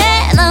감을 때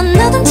넌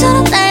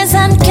어둠처럼 날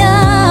삼켜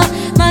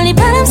멀리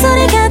바람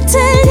소리가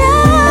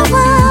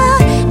들려와.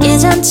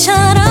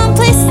 예전처럼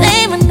please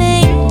say my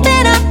name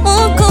That I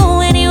won't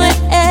go anywhere.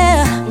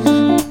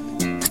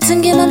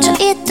 모든 게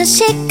멈춰있던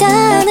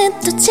시간은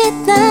또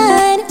지나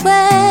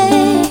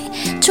anyway.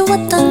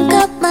 좋았던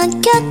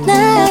것만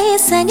기억나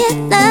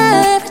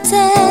이상했나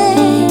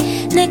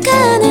everyday. 내가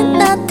아닌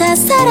너 다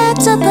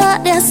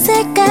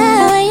사라져버렸을까.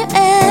 Where you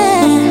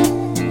at.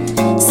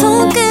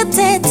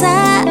 손끝에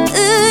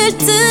닿을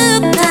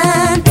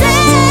듯한데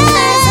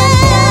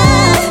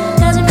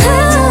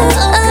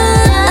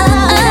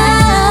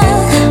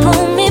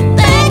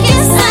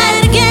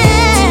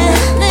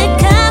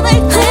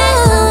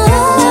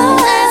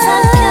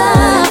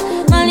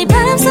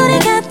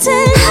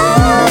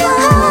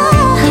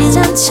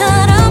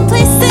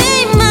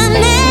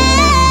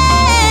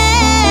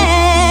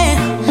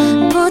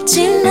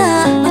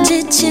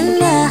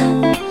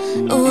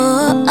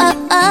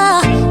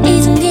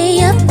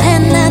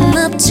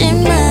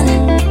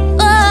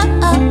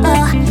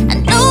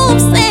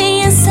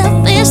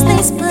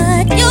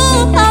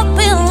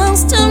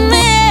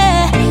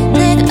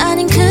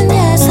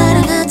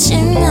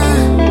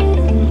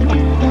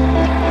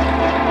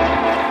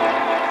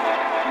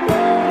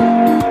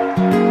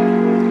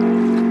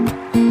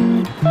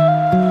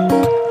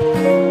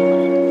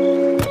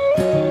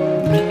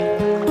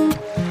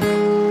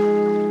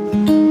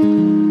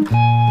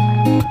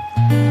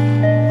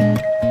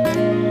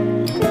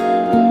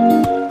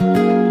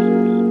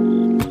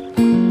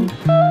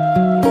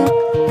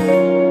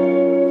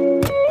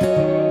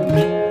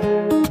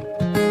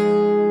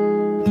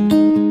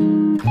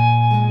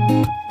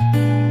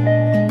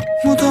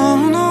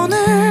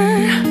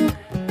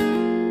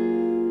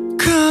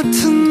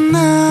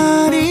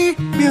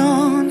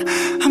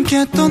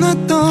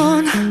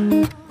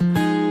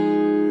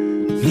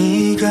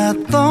네가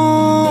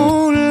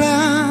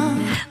떠올라.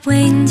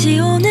 왠지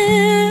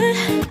오늘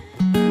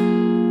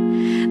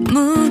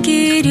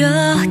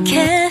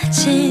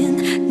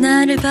무기력해진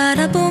나를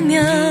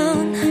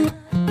바라보면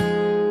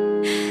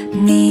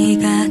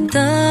네가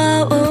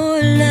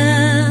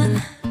떠올라.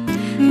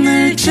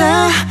 늘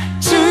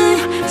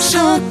짜증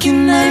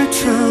섞인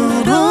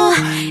말투로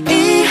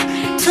이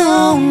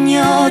더운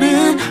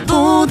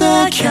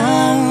여름보다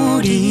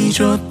겨울이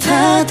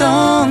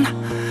좋다던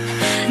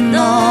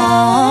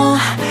너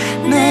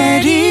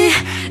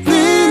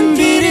내리는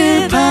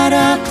비를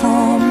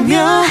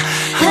바라보며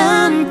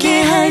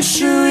함께 할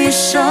수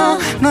있어.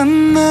 난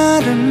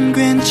말은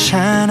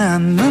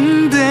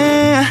괜찮았는데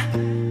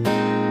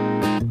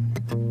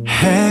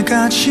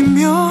해가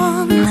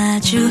지면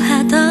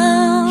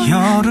마주하던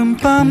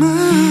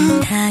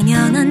여름밤은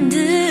당연한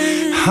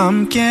듯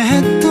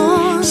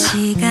함께했던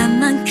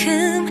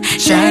시간만큼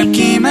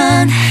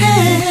짧기만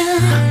해.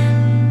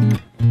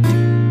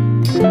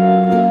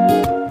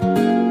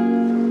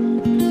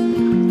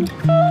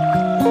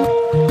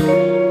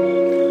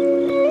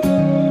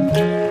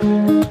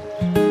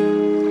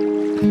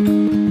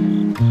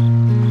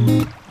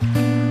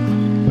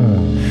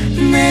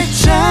 내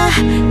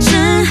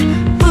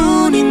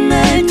짜증뿐인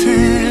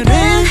날들엔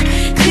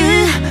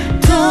그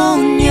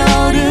더운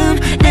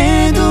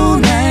여름에도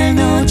날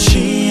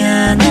놓지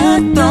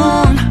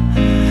않았던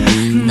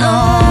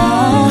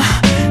너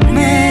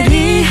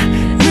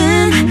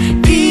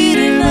내리는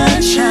비를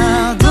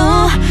맞아도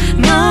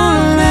널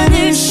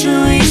안을 수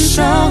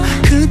있어.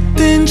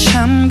 그땐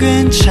참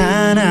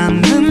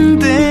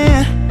괜찮았는데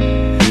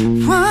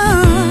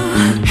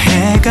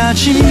해가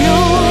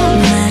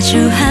지면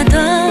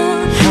마주하던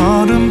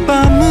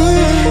여름밤은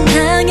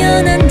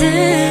당연한 듯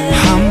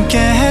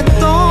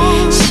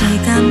함께했던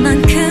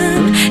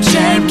시간만큼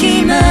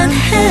짧기만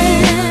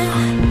해.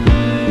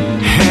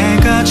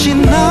 해가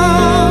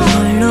지나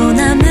홀로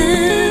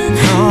남은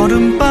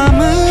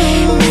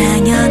여름밤은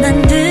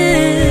당연한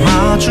듯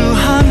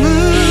마주하는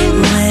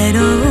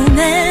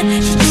외로움에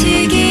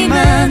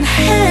지기만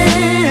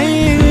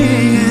해.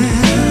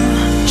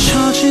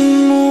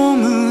 처진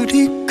몸을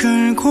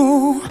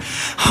이끌고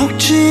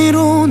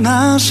억지로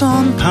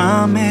나선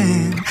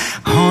밤엔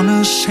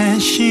어느새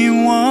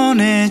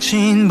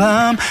시원해진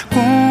밤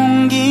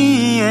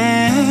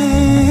공기에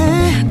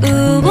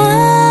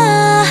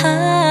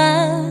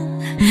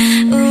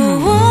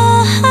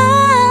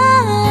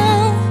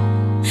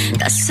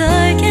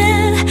낯설게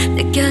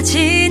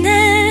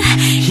느껴지네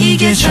이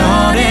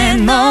계절에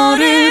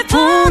너를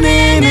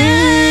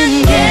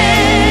보내는 게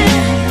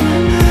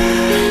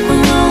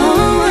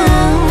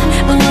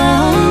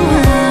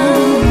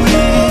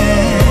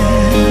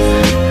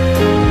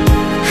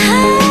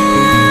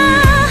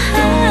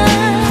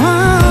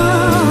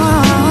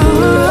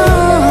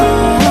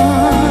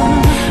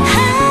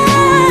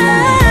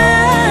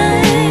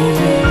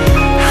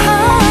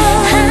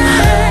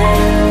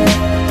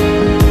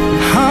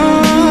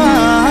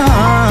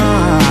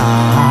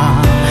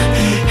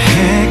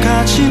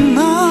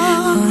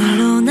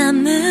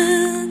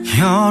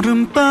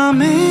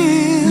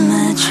여름밤에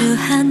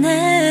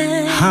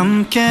마주하네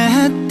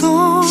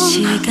함께했던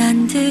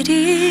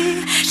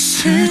시간들이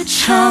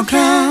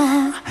스쳐가네.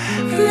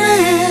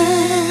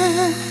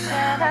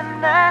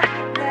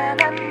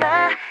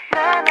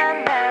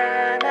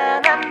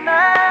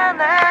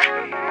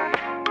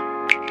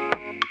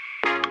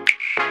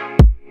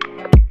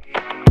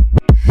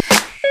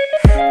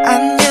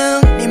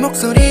 안녕 네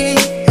목소리에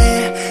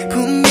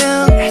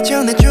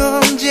분명해져 내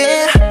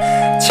존재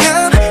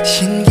참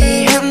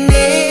신기한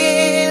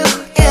일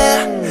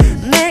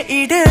내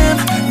이름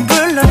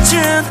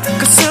불러준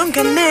그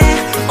순간에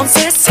온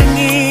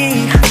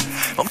세상이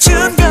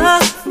멈춘 것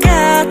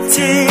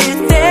같을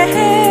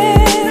때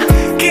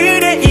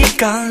그래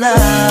이걸로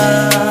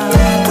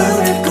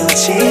불을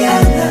끄지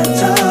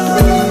않아도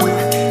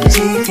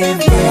지금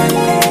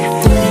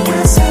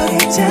내가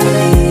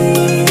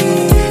소리잖니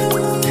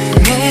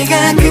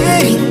내가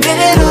그린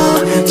대로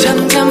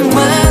점점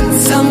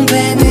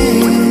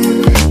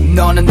완성되는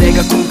너는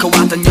내가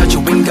꿈꿔왔던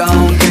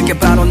여주인공 그게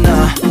바로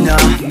너인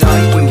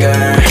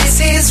girl.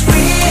 This is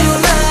real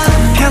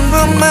love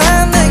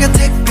평범한 내가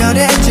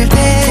특별해질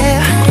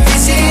때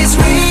This is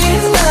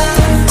real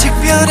love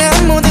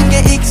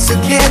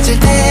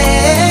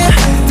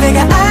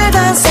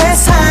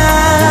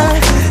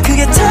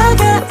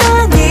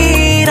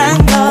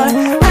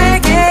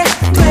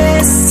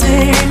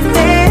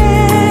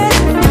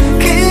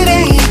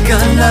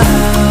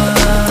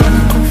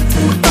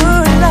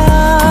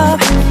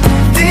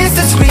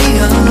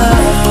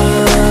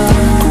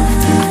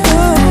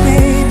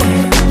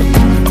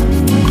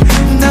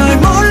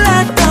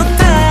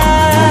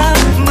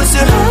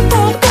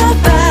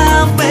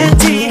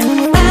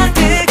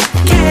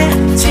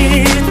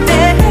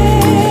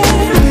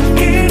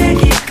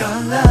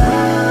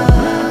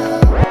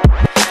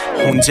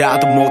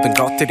혼자도 모든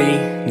것들이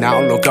나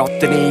홀로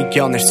것들이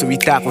이겨낼 수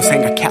있다고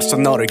생각했어.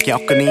 너를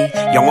겪으니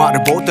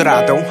영화를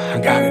보더라도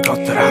한강을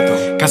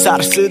걷더라도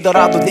가사를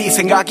쓰더라도 네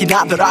생각이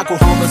나더라고.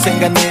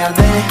 어느샌가 내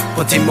안에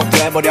버팀목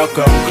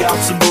돼버렸고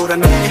없이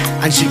불안해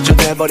안식처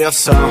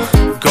돼버렸어.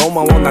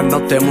 고마워 난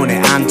너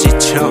때문에 안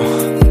지쳐.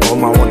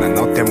 고마워 난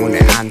너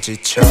때문에 안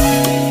지쳐.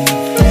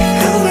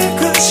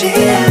 후회하지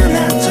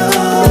않아도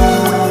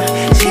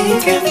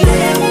지금 내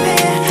앞에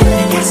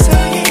내가 서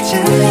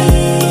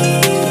있잖니.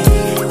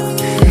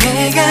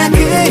 내가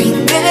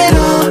그린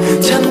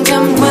대로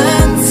점점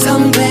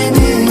완성되는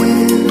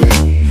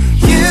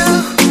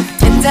You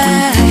and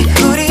I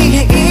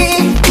우리의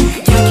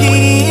이야기.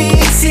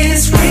 This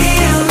is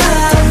real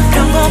love.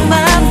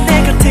 평범한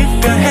내가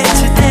특별해질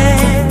때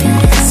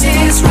This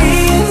is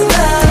real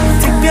love.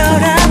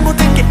 특별한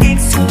모든 게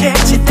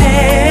익숙해질 때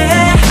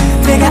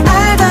내가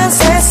알던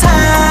세상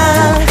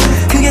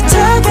그게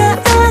다가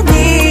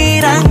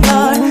아니란 걸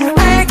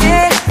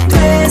알게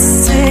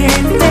됐을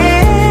때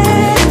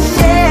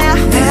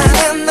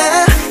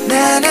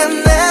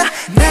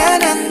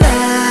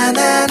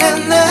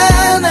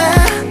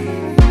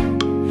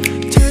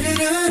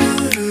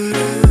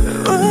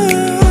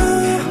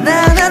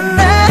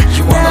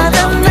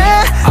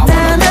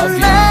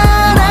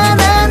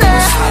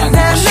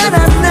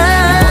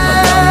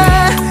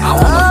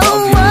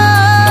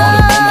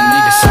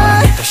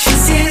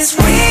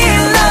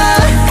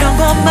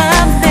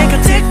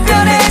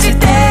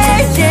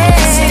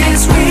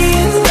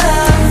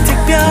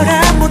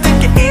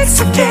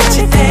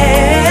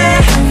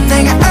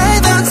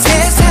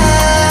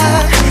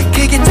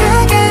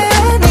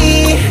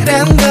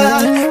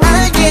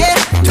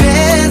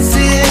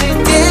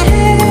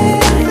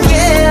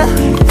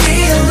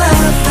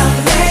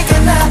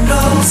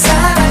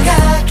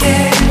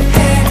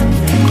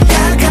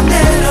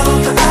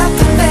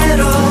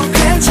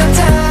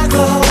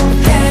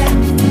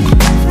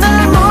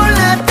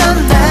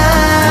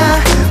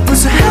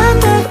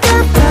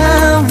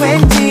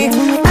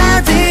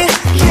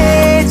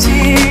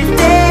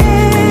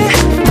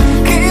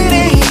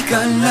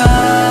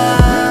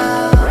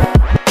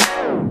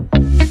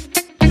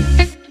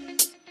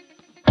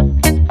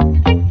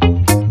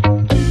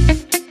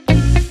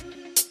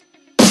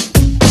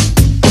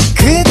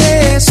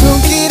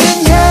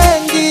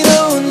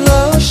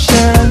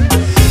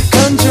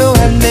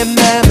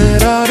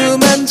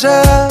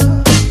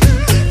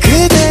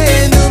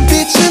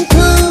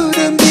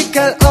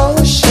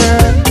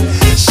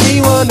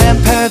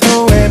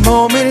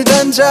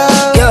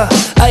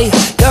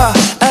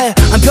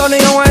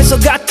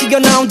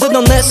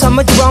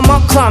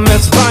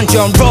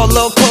반전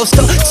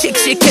롤러코스터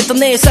씩씩했던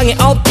내 일상의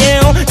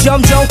updown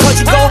점점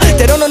커지고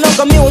때로는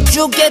너가 미워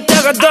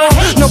죽겠다가도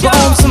너가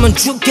없으면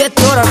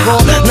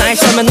죽겠더라고. 나의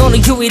삶에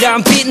너는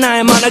유일한 빛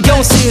나의 만화경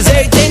sees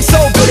everything so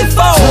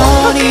beautiful.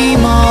 돈이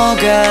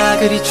뭐가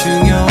그리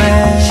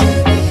중요해.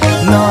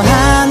 너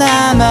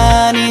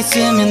하나만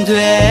있으면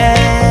돼.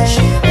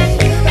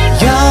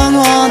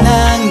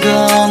 영원한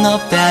건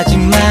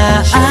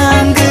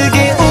없다지만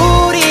그게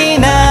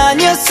우린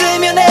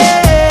아니었으면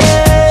해.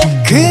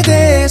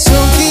 그대의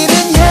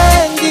손길은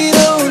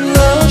향기로운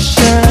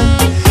로션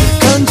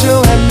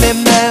건조한 내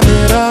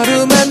맘을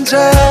어루만져.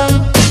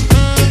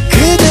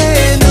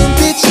 그대의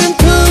눈빛은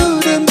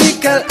푸른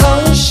빛깔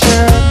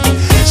오션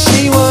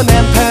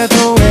시원한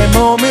파도에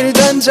몸을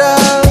던져.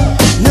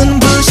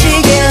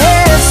 눈부시게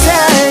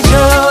햇살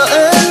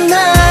좋은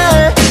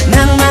날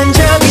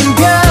낭만적인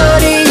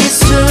별이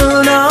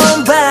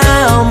수놓은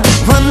밤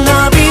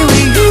Wanna be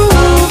with you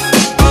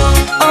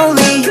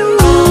Only you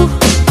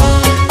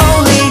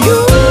Only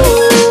you.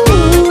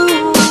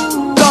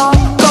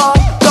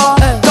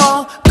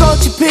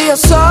 꽃이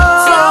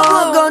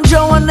피었어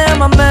건조한 내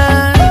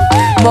맘에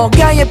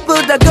뭐가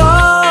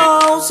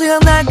예쁘다고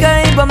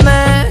생각날까 이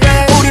밤에.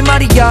 우리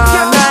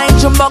말이야 나이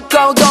좀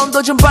먹고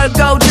돈도 좀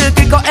벌고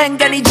즐길 거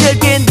앵간히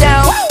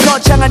즐긴다.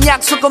 거창한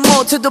약속은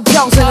못해도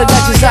평생을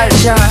같이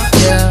살자.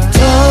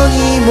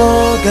 돈이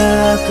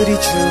뭐가 그리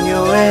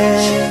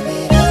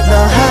중요해. 너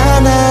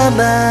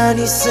하나만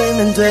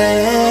있으면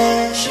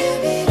돼.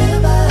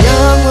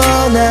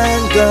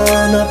 영원한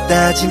건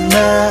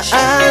없다지만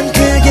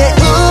그게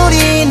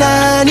우린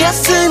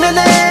아니었으면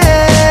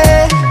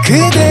해.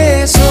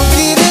 그대의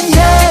손길은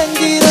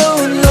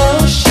향기로운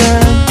로션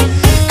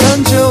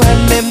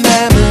건조한 내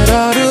맘을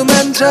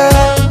어루만져.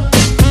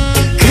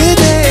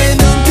 그대의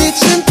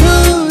눈빛은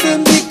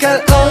푸른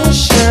빛깔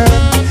오션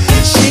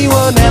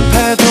시원한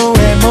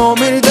파도에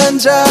몸을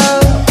던져.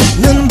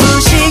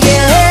 눈부시게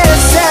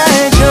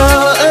햇살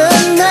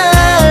좋은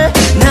날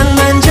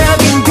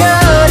낭만적인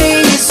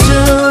별이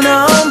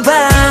수놓은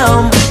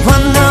밤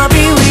Wanna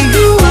be with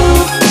you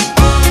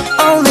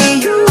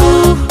Only you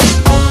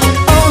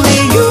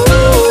Only you.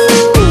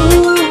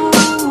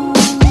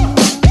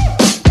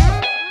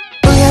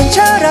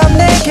 우연처럼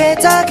내게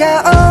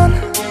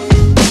다가온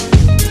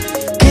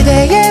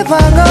그대의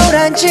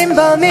황홀한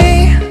진범이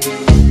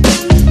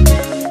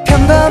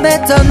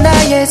평범했던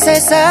나의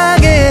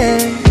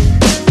세상을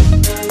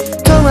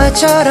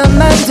동화처럼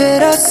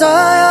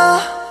만들었어요.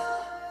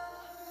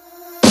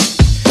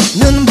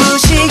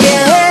 눈부시게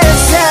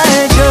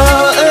햇살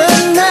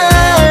좋은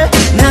날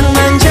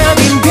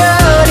낭만적인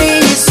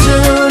별이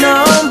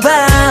수놓은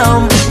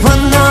밤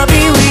Wanna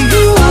be with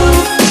you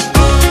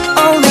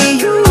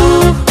Only you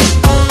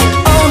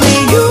Only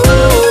you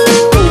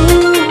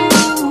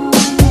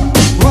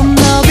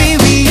Wanna be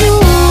with you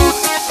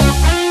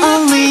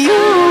Only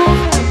you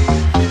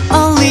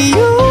Only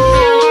you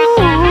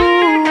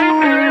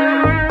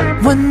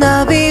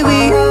Wanna be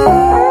with you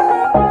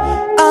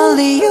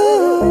Only you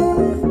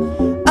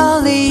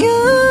Only you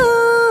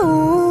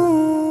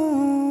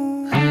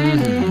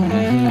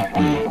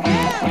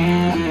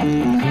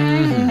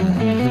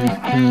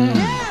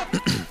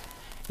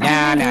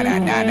Na na na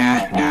na na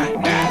na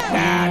na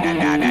na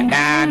na na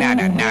na na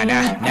na na na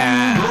na.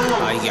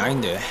 아 이게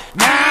아닌데.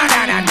 Na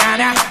na na na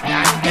na na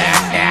na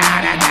na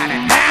na na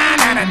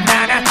na na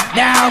na na.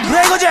 Now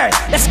play 거절.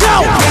 Let's go.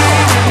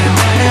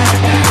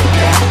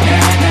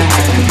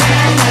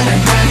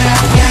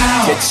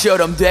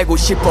 걔처럼 되고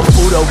싶어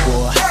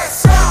부러워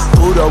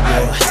부러워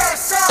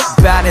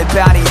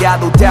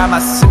반이라도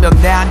닮았으면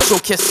난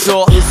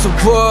좋겠어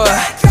우스워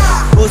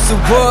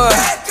우스워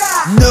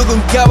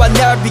누군가와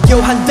날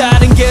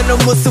비교한다는 게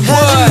너무 무서워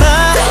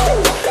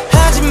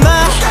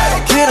하지마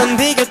그런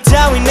비교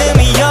따윈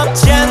의미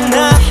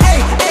없잖아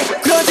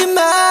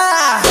그러지마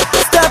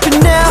Stop it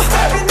now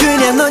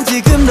그냥 넌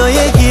지금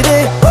너의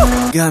길을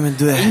가면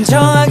돼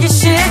인정하기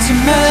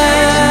싫지만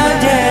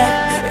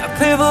yeah,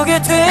 앞을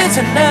보게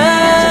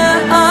되잖아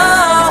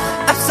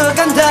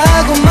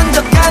앞서간다고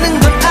먼저 가는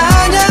건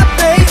아냐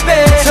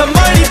baby 저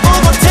멀리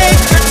보고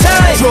take your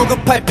time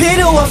조급할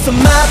필요 없어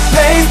my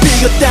pace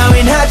비교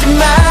따윈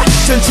하지마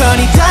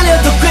천천히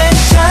달려도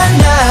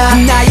괜찮아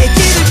나의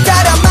길을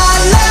따라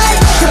my life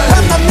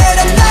급한 맘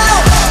내려놔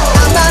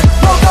나만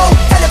보고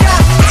달려가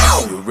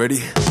You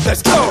ready?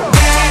 Let's go!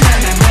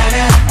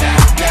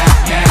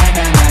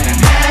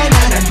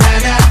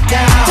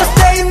 Just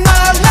stay in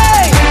my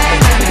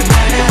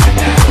lane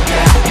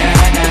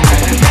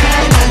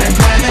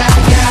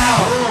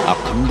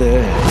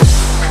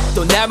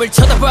또 남을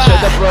쳐다봐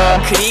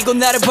그리고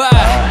나를 봐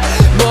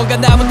뭔가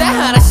나보다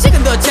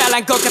하나씩은 더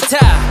잘난 것 같아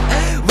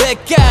왜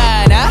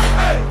까나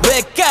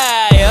왜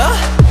까요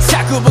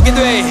자꾸 보게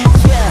돼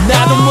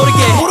나도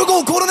모르게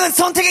모르고 고르는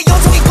선택의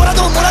연속인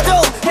거라도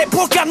뭐라도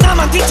해볼까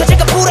나만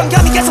뒤처질까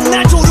불안감이 계속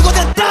날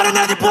조르거든 다른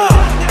애들과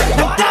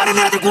난 다른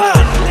애들과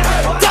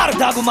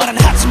다르다고 말은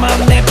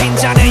하지만 내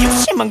빈잔에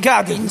욕심만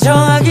가득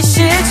인정하기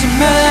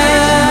싫지만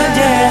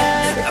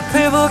yeah,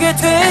 앞을 보게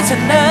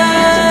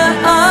되잖아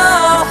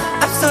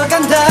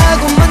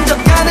앞서간다고 먼저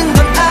가는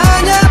건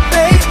아냐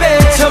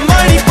baby 저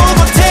멀리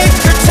보고 take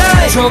your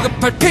time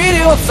조급할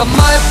필요 없어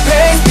my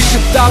pace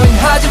비교 따윈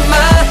하지마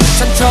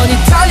천천히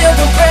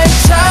달려도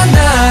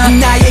괜찮아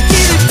나의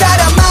길을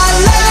따라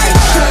my life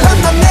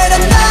급한 맘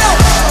내려놔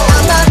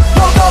나만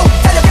보고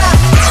달려가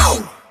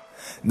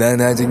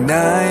난 아직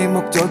나의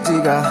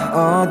목적지가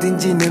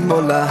어딘지는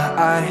몰라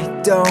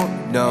I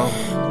don't know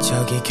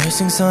저기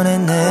결승선에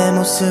내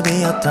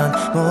모습이 어떤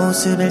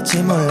모습일지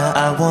몰라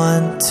I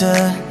want to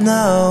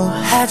know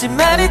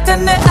하지만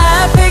일단 내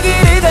앞에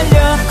길을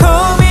달려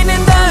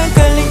고민은 다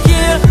헷갈린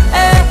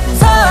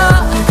길에서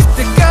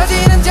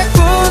그때까지는 자꾸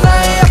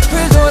나의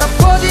앞을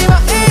돌아보지마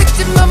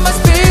잊지마 my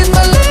speed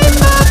my lane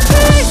my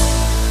pace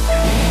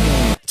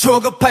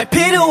조급할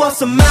필요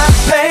없어 my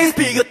pace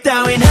비교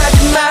따윈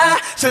하지마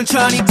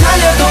천천히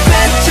달려도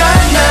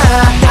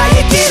괜찮아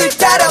나의 길을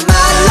따라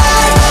my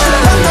life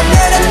급한 맘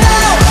내려놔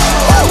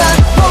나만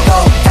보고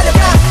달려가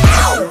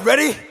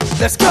Ready?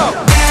 Let's go!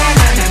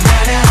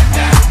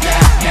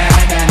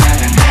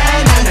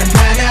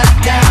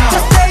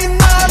 Just stay in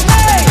my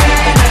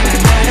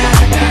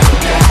lane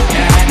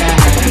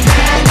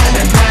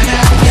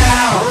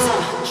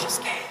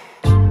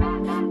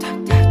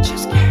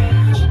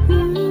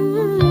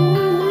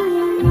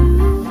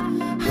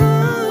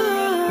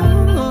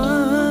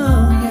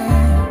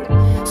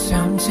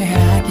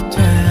섬세하게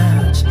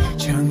touch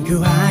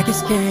정교하게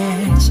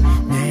sketch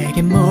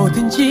내게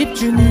모든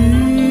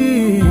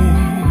집중을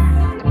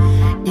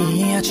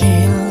이어진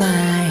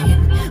line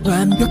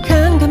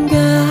완벽한 감각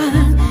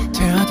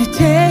더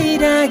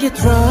디테일하게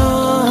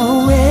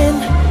drawing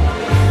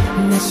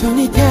내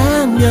손이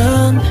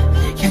닿으면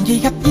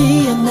향기가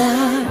피어나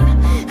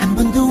한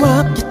번도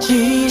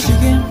없겠지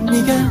지금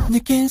네가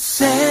느낀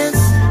sense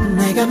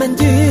내가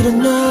만들어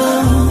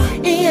너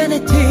이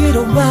안에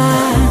들어와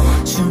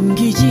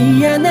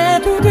숨기지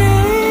않아도 돼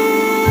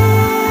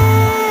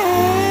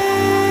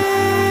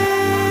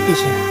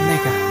이제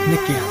내가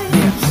느껴 네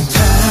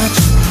touch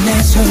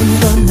내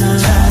손으로 널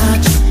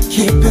touch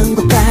깊은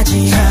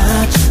곳까지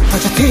touch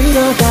퍼져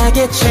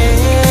들어가게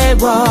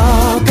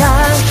채워가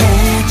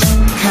sketch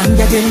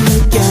감각을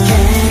느껴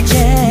sketch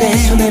내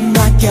손에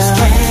맡겨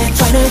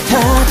sketch final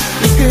touch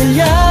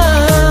이끌려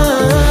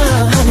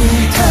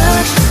honey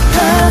touch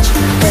touch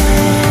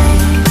babe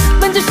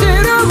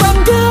만질수록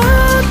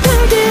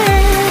완벽하게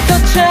더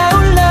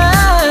차올라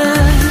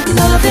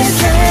너의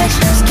sketch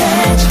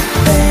sketch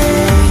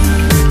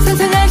babe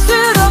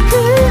상상할수록 그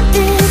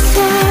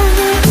이상의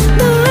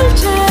널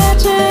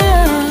찾아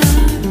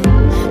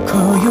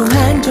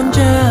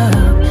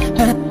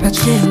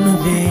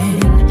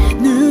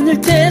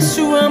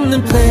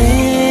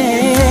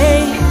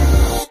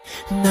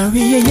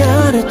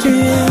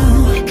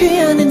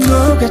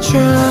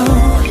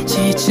녹아줘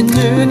지친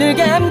눈을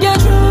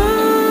감겨줘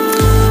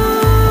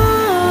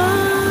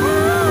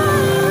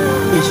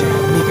이제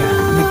네가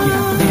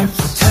느끼는 내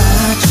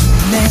touch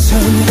내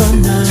손으로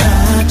널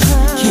touch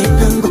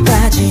깊은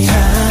곳까지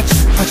touch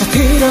퍼져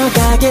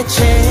들어가게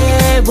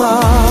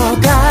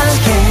채워가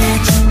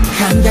sketch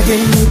감각을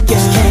느껴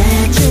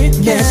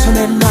sketch 내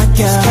손에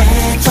맡겨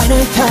sketch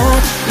final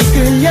touch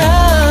이끌려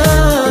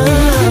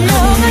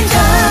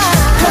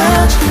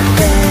touch touch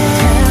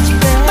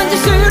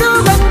만질수록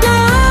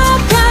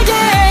완벽하게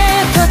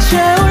더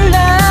차올라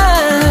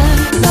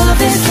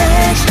love is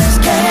sketch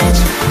sketch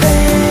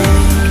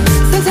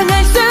babe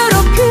상상할수록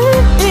그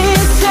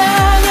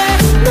이상을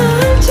널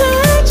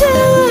찾아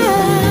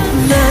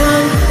난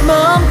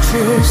멈출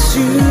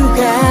수가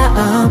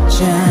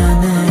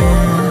없잖아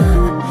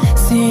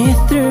see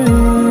through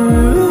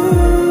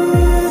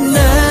나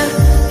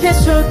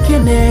계속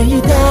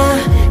헤매이다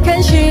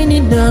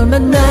간신히 널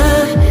만나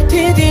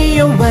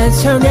드디어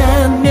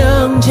완성한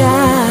명작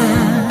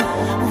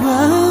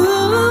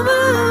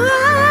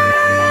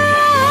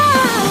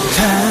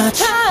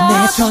touch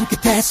내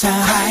손끝에서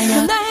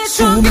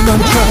숨을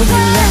멈춰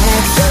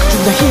relax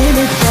좀 더 힘을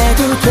빼도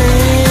돼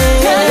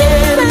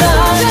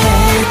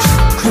sketch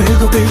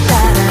굴곡을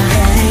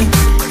따라해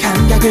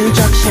감각을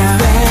적셔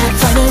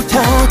final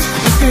touch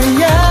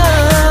이끌려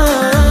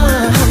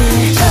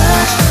honey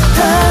touch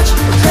touch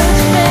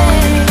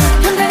babe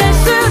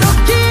감당할수록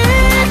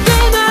깊게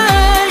날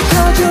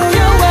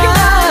거두려와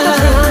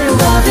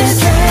love is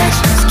sketch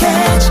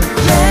sketch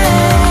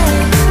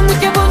yeah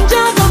느껴본 적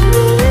없는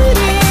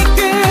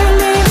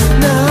이끌림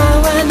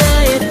너와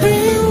나의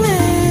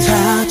thrilling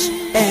touch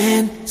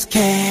and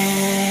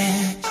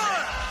sketch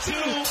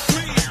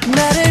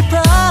나를 봐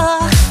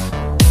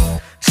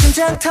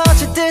심장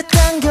터질 듯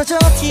당겨져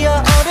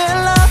튀어오를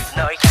love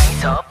널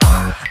향해서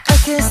I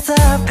can't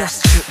stop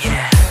that's true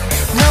yeah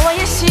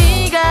너와의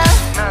시간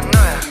난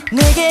너야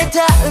내게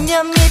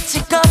닿으면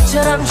미칠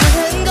것처럼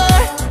주는걸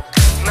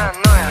난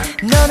너야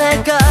넌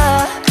알까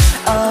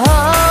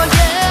oh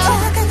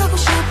yeah 다가가고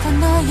싶어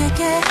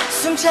너에게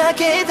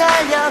숨차게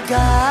달려가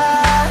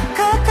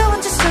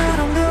가까운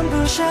짓수록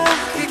눈부셔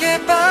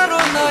그게 바로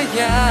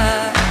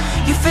너야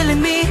You feeling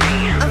me,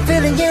 I'm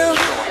feeling you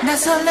나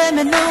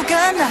설레면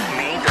누가 나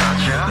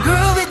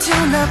Groovy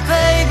tonight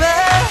baby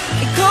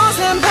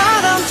이곳엔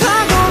바람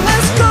타고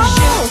let's go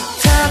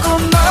타고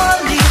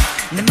멀리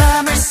내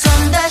맘을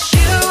쏜다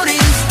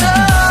shooting star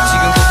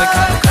지금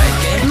고백하러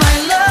갈게 My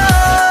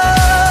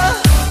love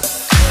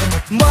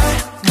뭘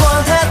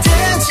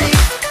원하든지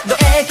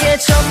너에게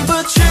전부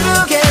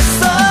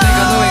주겠어 내가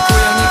너의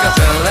고양이가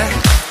될래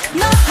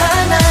너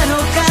하나로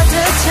가득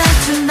찬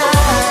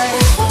tonight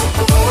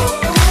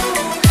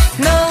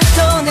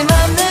너도 내 맘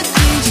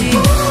느끼지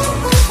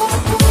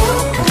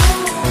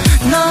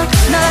넌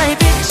나의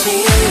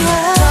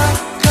빛이야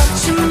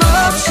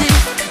거침없이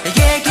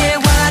내게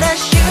와라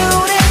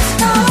shooting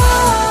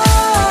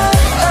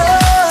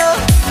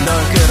star 널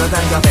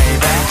끌어당겨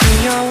baby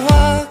귀여워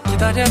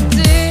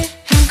기다렸지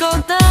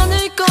힘껏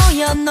안을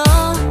거야 너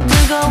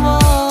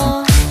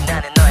뜨거워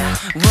나는 너야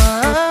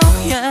wow,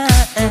 yeah.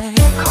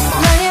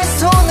 나의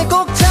손을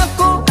꼭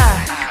잡고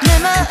내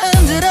마음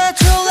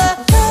들어줄래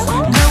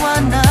너와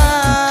나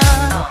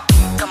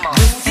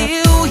with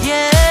you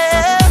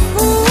yeah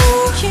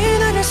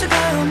기다릴 수가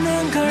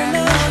없는 걸 너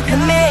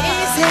매일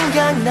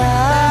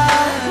생각나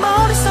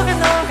머릿속에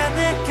너가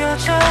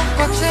느껴져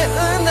꽉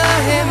채운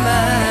나의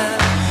맘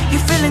You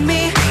feeling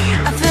me,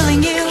 I'm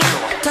feeling you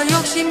더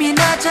욕심이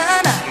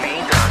나잖아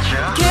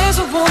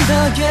계속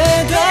본다게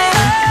돼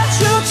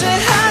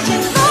주체하진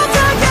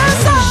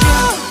못하겠어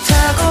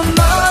타고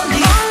멀리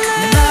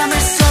내 맘을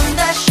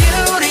쏜다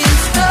shooting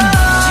star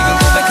지금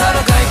고백하러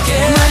갈게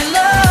My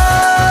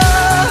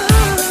love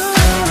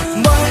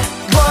뭘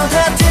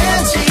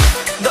원하든지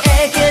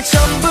너에게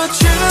전부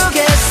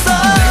주겠어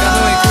내가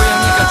너의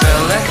고양이가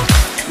될래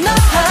너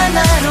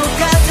하나로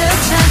가득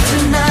찬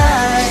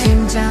tonight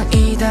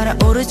심장이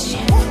달아오르지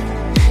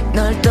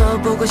널 또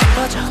보고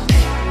싶어져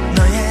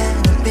너의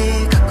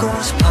눈빛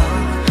갖고 싶어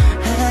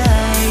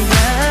hey,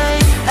 hey.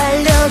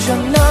 알려줘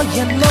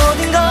너의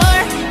모든 걸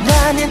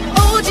나는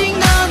오직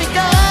너 믿어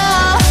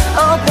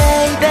Oh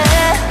baby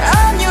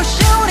I'm your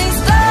shooting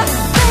star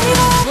baby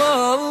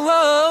whoa,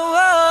 whoa,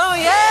 whoa,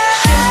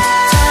 yeah.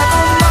 타고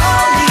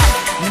멀리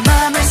내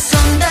맘을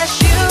쏜다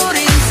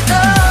shooting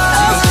star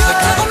지금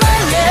고백하고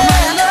말게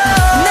My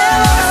love 내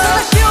맘을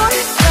쏜다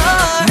shooting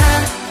star 난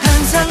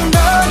항상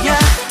너야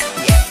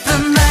예쁜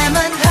말만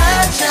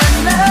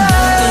하잖아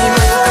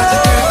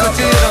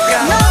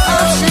너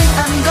없인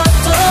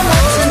아무것도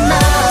못해 나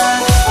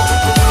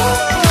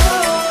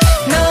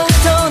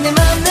너도 내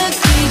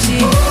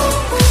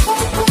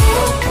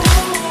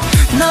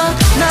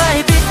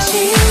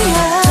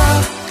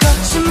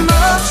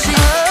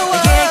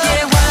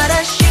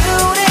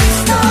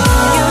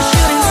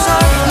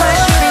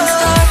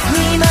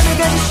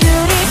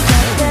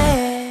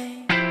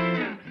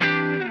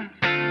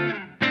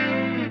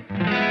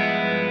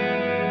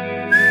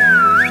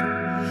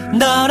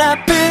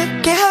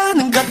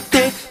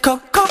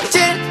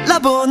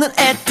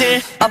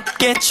것들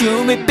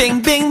어깨춤을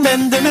빙빙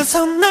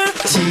만들면서 널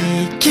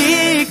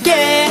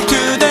지킬게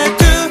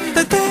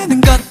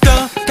두덜두덜대는 것도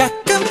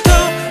가끔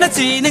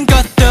돌아지는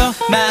것도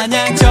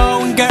마냥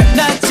좋은 걸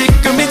나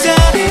지금 이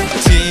자리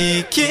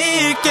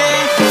지킬게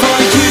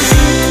For you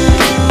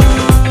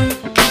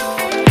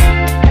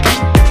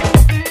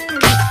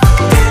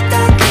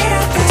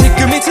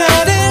지금 이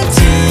자리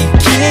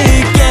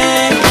지킬게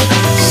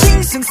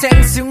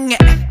싱숭생숭해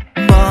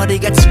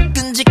머리가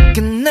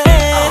지끈지끈해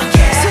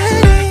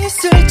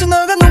슬슬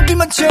너가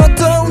눈길만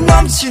쳐도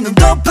넘치는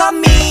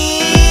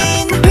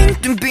도파민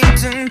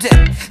빙빙빙빙대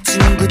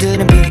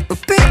친구들은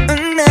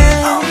비웃비웃네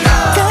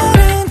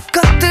다른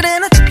것들에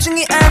나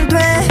집중이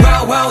안돼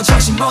와우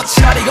정신 못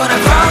차리거나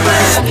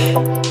violent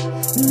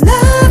나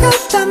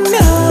같다면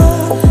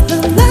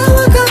넌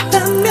나와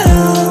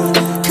같다면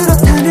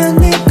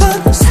그렇다면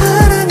이건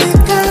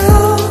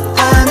사랑일까요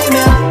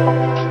아니면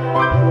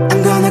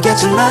I'm gonna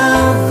get your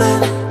love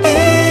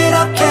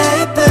이렇게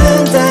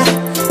예쁜데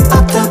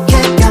어떻게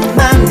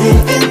가만히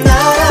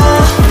있나요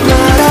널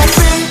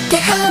아프게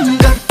하는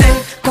것들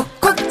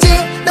콕콕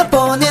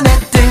찔러보는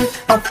애들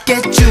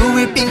어깨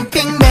주위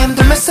빙빙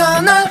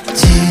맴돌면서 널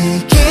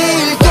지킬게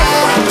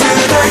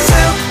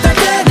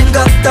두덜두덜대는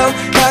것도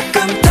가끔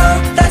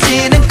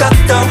돌아지는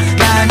것도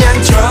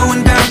마냥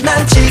좋은 걸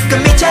난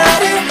지금 이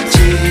자리를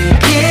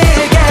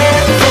지킬게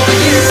For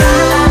you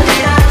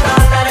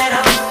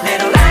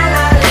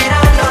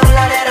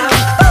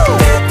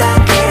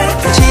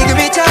지금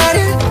이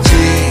자리를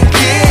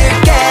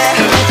지킬게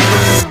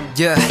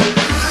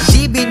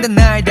집 있는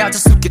날 다져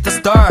look at the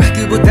star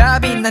그보다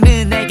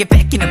빛나는 내게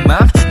뺏기는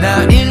맘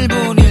나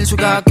 1분 1초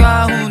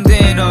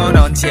가까운데 넌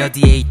언제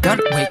어디에 있던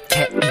왜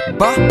이렇게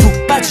이뻐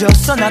푹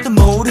빠졌어 나도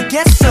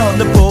모르겠어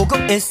너 보고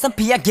일선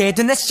피하게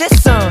된 내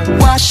시선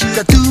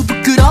와시가 두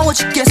부끄러워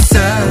죽겠어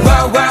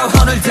와우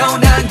오늘도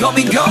난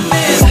고민 나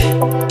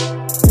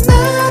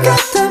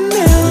같다면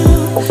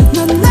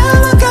넌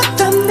나와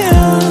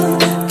같다면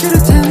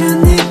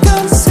그렇다면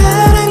이건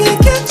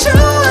사랑이겠죠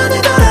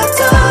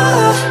아니더라도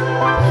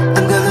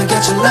I'm gonna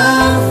get your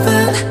love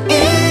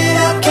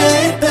이렇게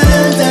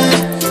예쁜데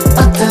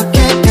어떻게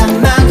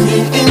가만히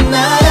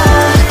있나요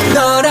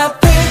널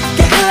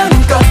아프게 하는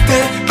것들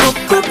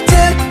꾹꾹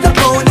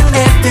찔러보는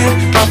애들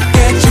어깨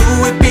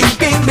주위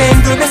빙빙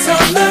맴돌면서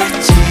널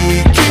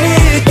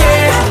지킬게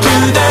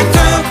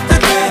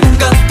두덜두덜대는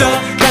것도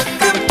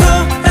가끔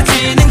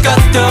돌아지는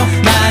것도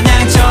마냥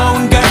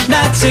좋은 걸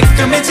나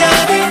지금 이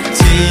자리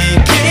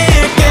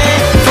지킬게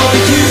For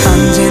you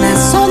언제나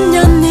소년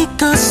네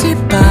것이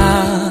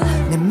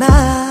봐내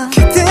맘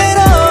그대로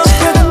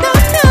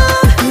지켜간다면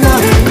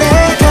너를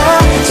내가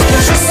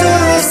지켜줄 수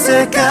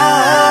있을까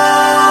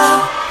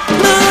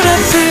널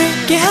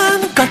아프게 하는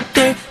것들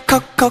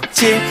콕콕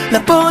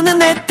찔러보는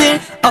애들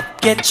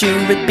어깨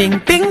주위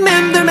빙빙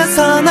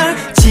맴돌면서 널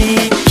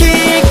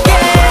지킬게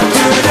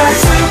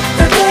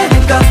두덜두덜대는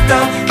것도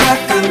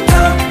가끔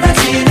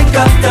돌아지는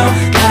것도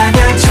마냥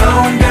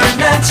좋은 걸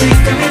난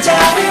지금 이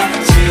자리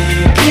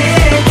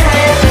지킬게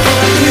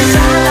For you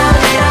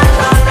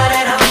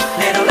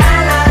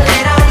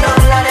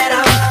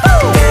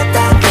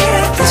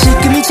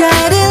지금 이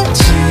자리를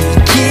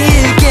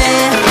지킬게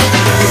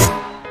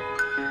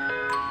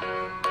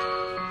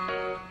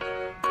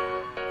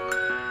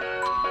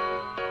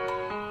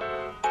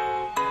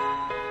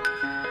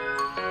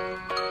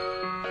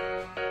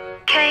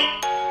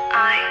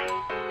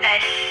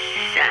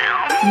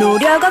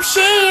노력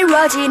없이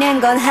이루어지는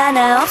건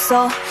하나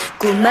없어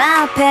꿈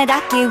앞에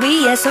닿기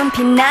위해선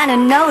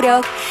빛나는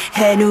노력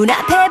해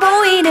눈앞에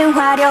보이는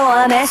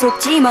화려함에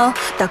속지 뭐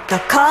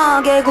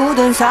딱딱하게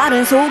굳은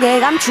살은 속에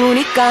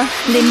감추니까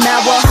네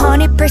나와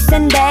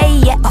 100%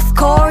 day yeah of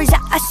course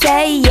I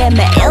say yeah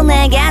매일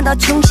내게 더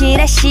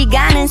충실해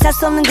시간은 살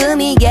수 없는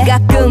금이게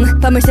가끔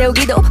밤을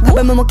새우기도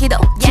밥을 못 먹기도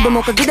집을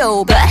못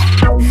가기도 but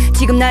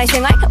지금 나의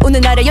생활 오늘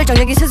날의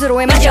열정적인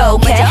스스로에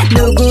만족해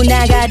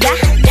누구나가 다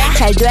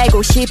잘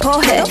되고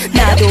싶어해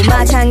나도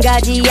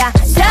마찬가지야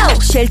So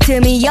쉴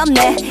틈이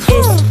없네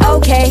It's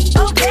okay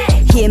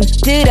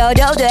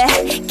힘들어도 돼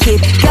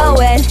Keep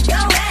going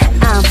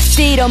I'm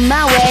still on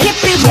my way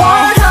Keep it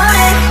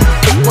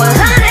 100 100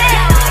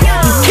 You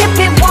keep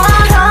it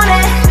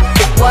 100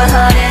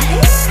 100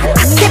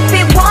 I keep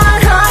it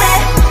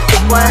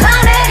 100 100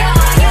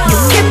 You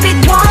keep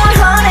it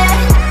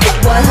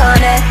 100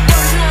 100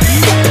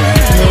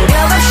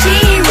 노력 없이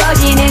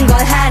이루어지는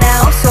건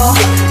하나 없어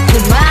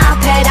꿈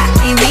앞에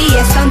닿기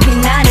위해선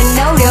빛나는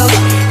노력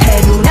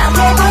해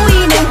눈앞에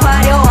보이는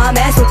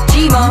화려함에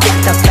속지 뭐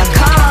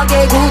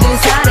딱딱하게 굳은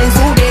살은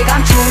속에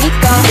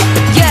감추니까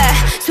yeah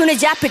손에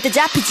잡힐 때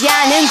잡히지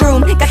않은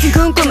groom 같은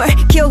큰 꿈을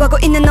키워가고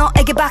있는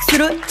너에게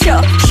박수를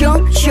쳐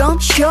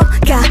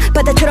쉬엄쉬엄쉬엄가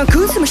바다처럼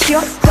큰 숨을 쉬어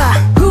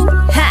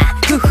후하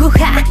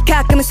후후하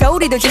가끔은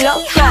소리도 질러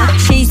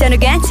시선을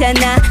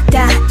괜찮아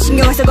다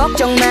신경 써서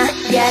걱정 마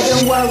Yeah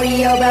don't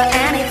worry about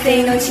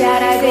anything 넌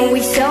잘 알고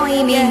있어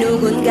이미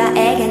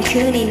누군가에겐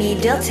큰 힘이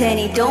될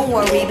테니 Don't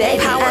worry baby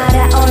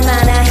알아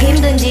얼마나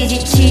힘든지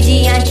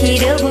지치지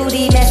않기를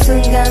부디 매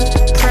순간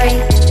Pray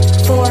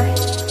for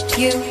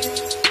you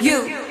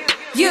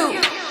you.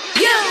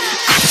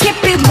 I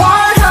keep it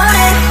 100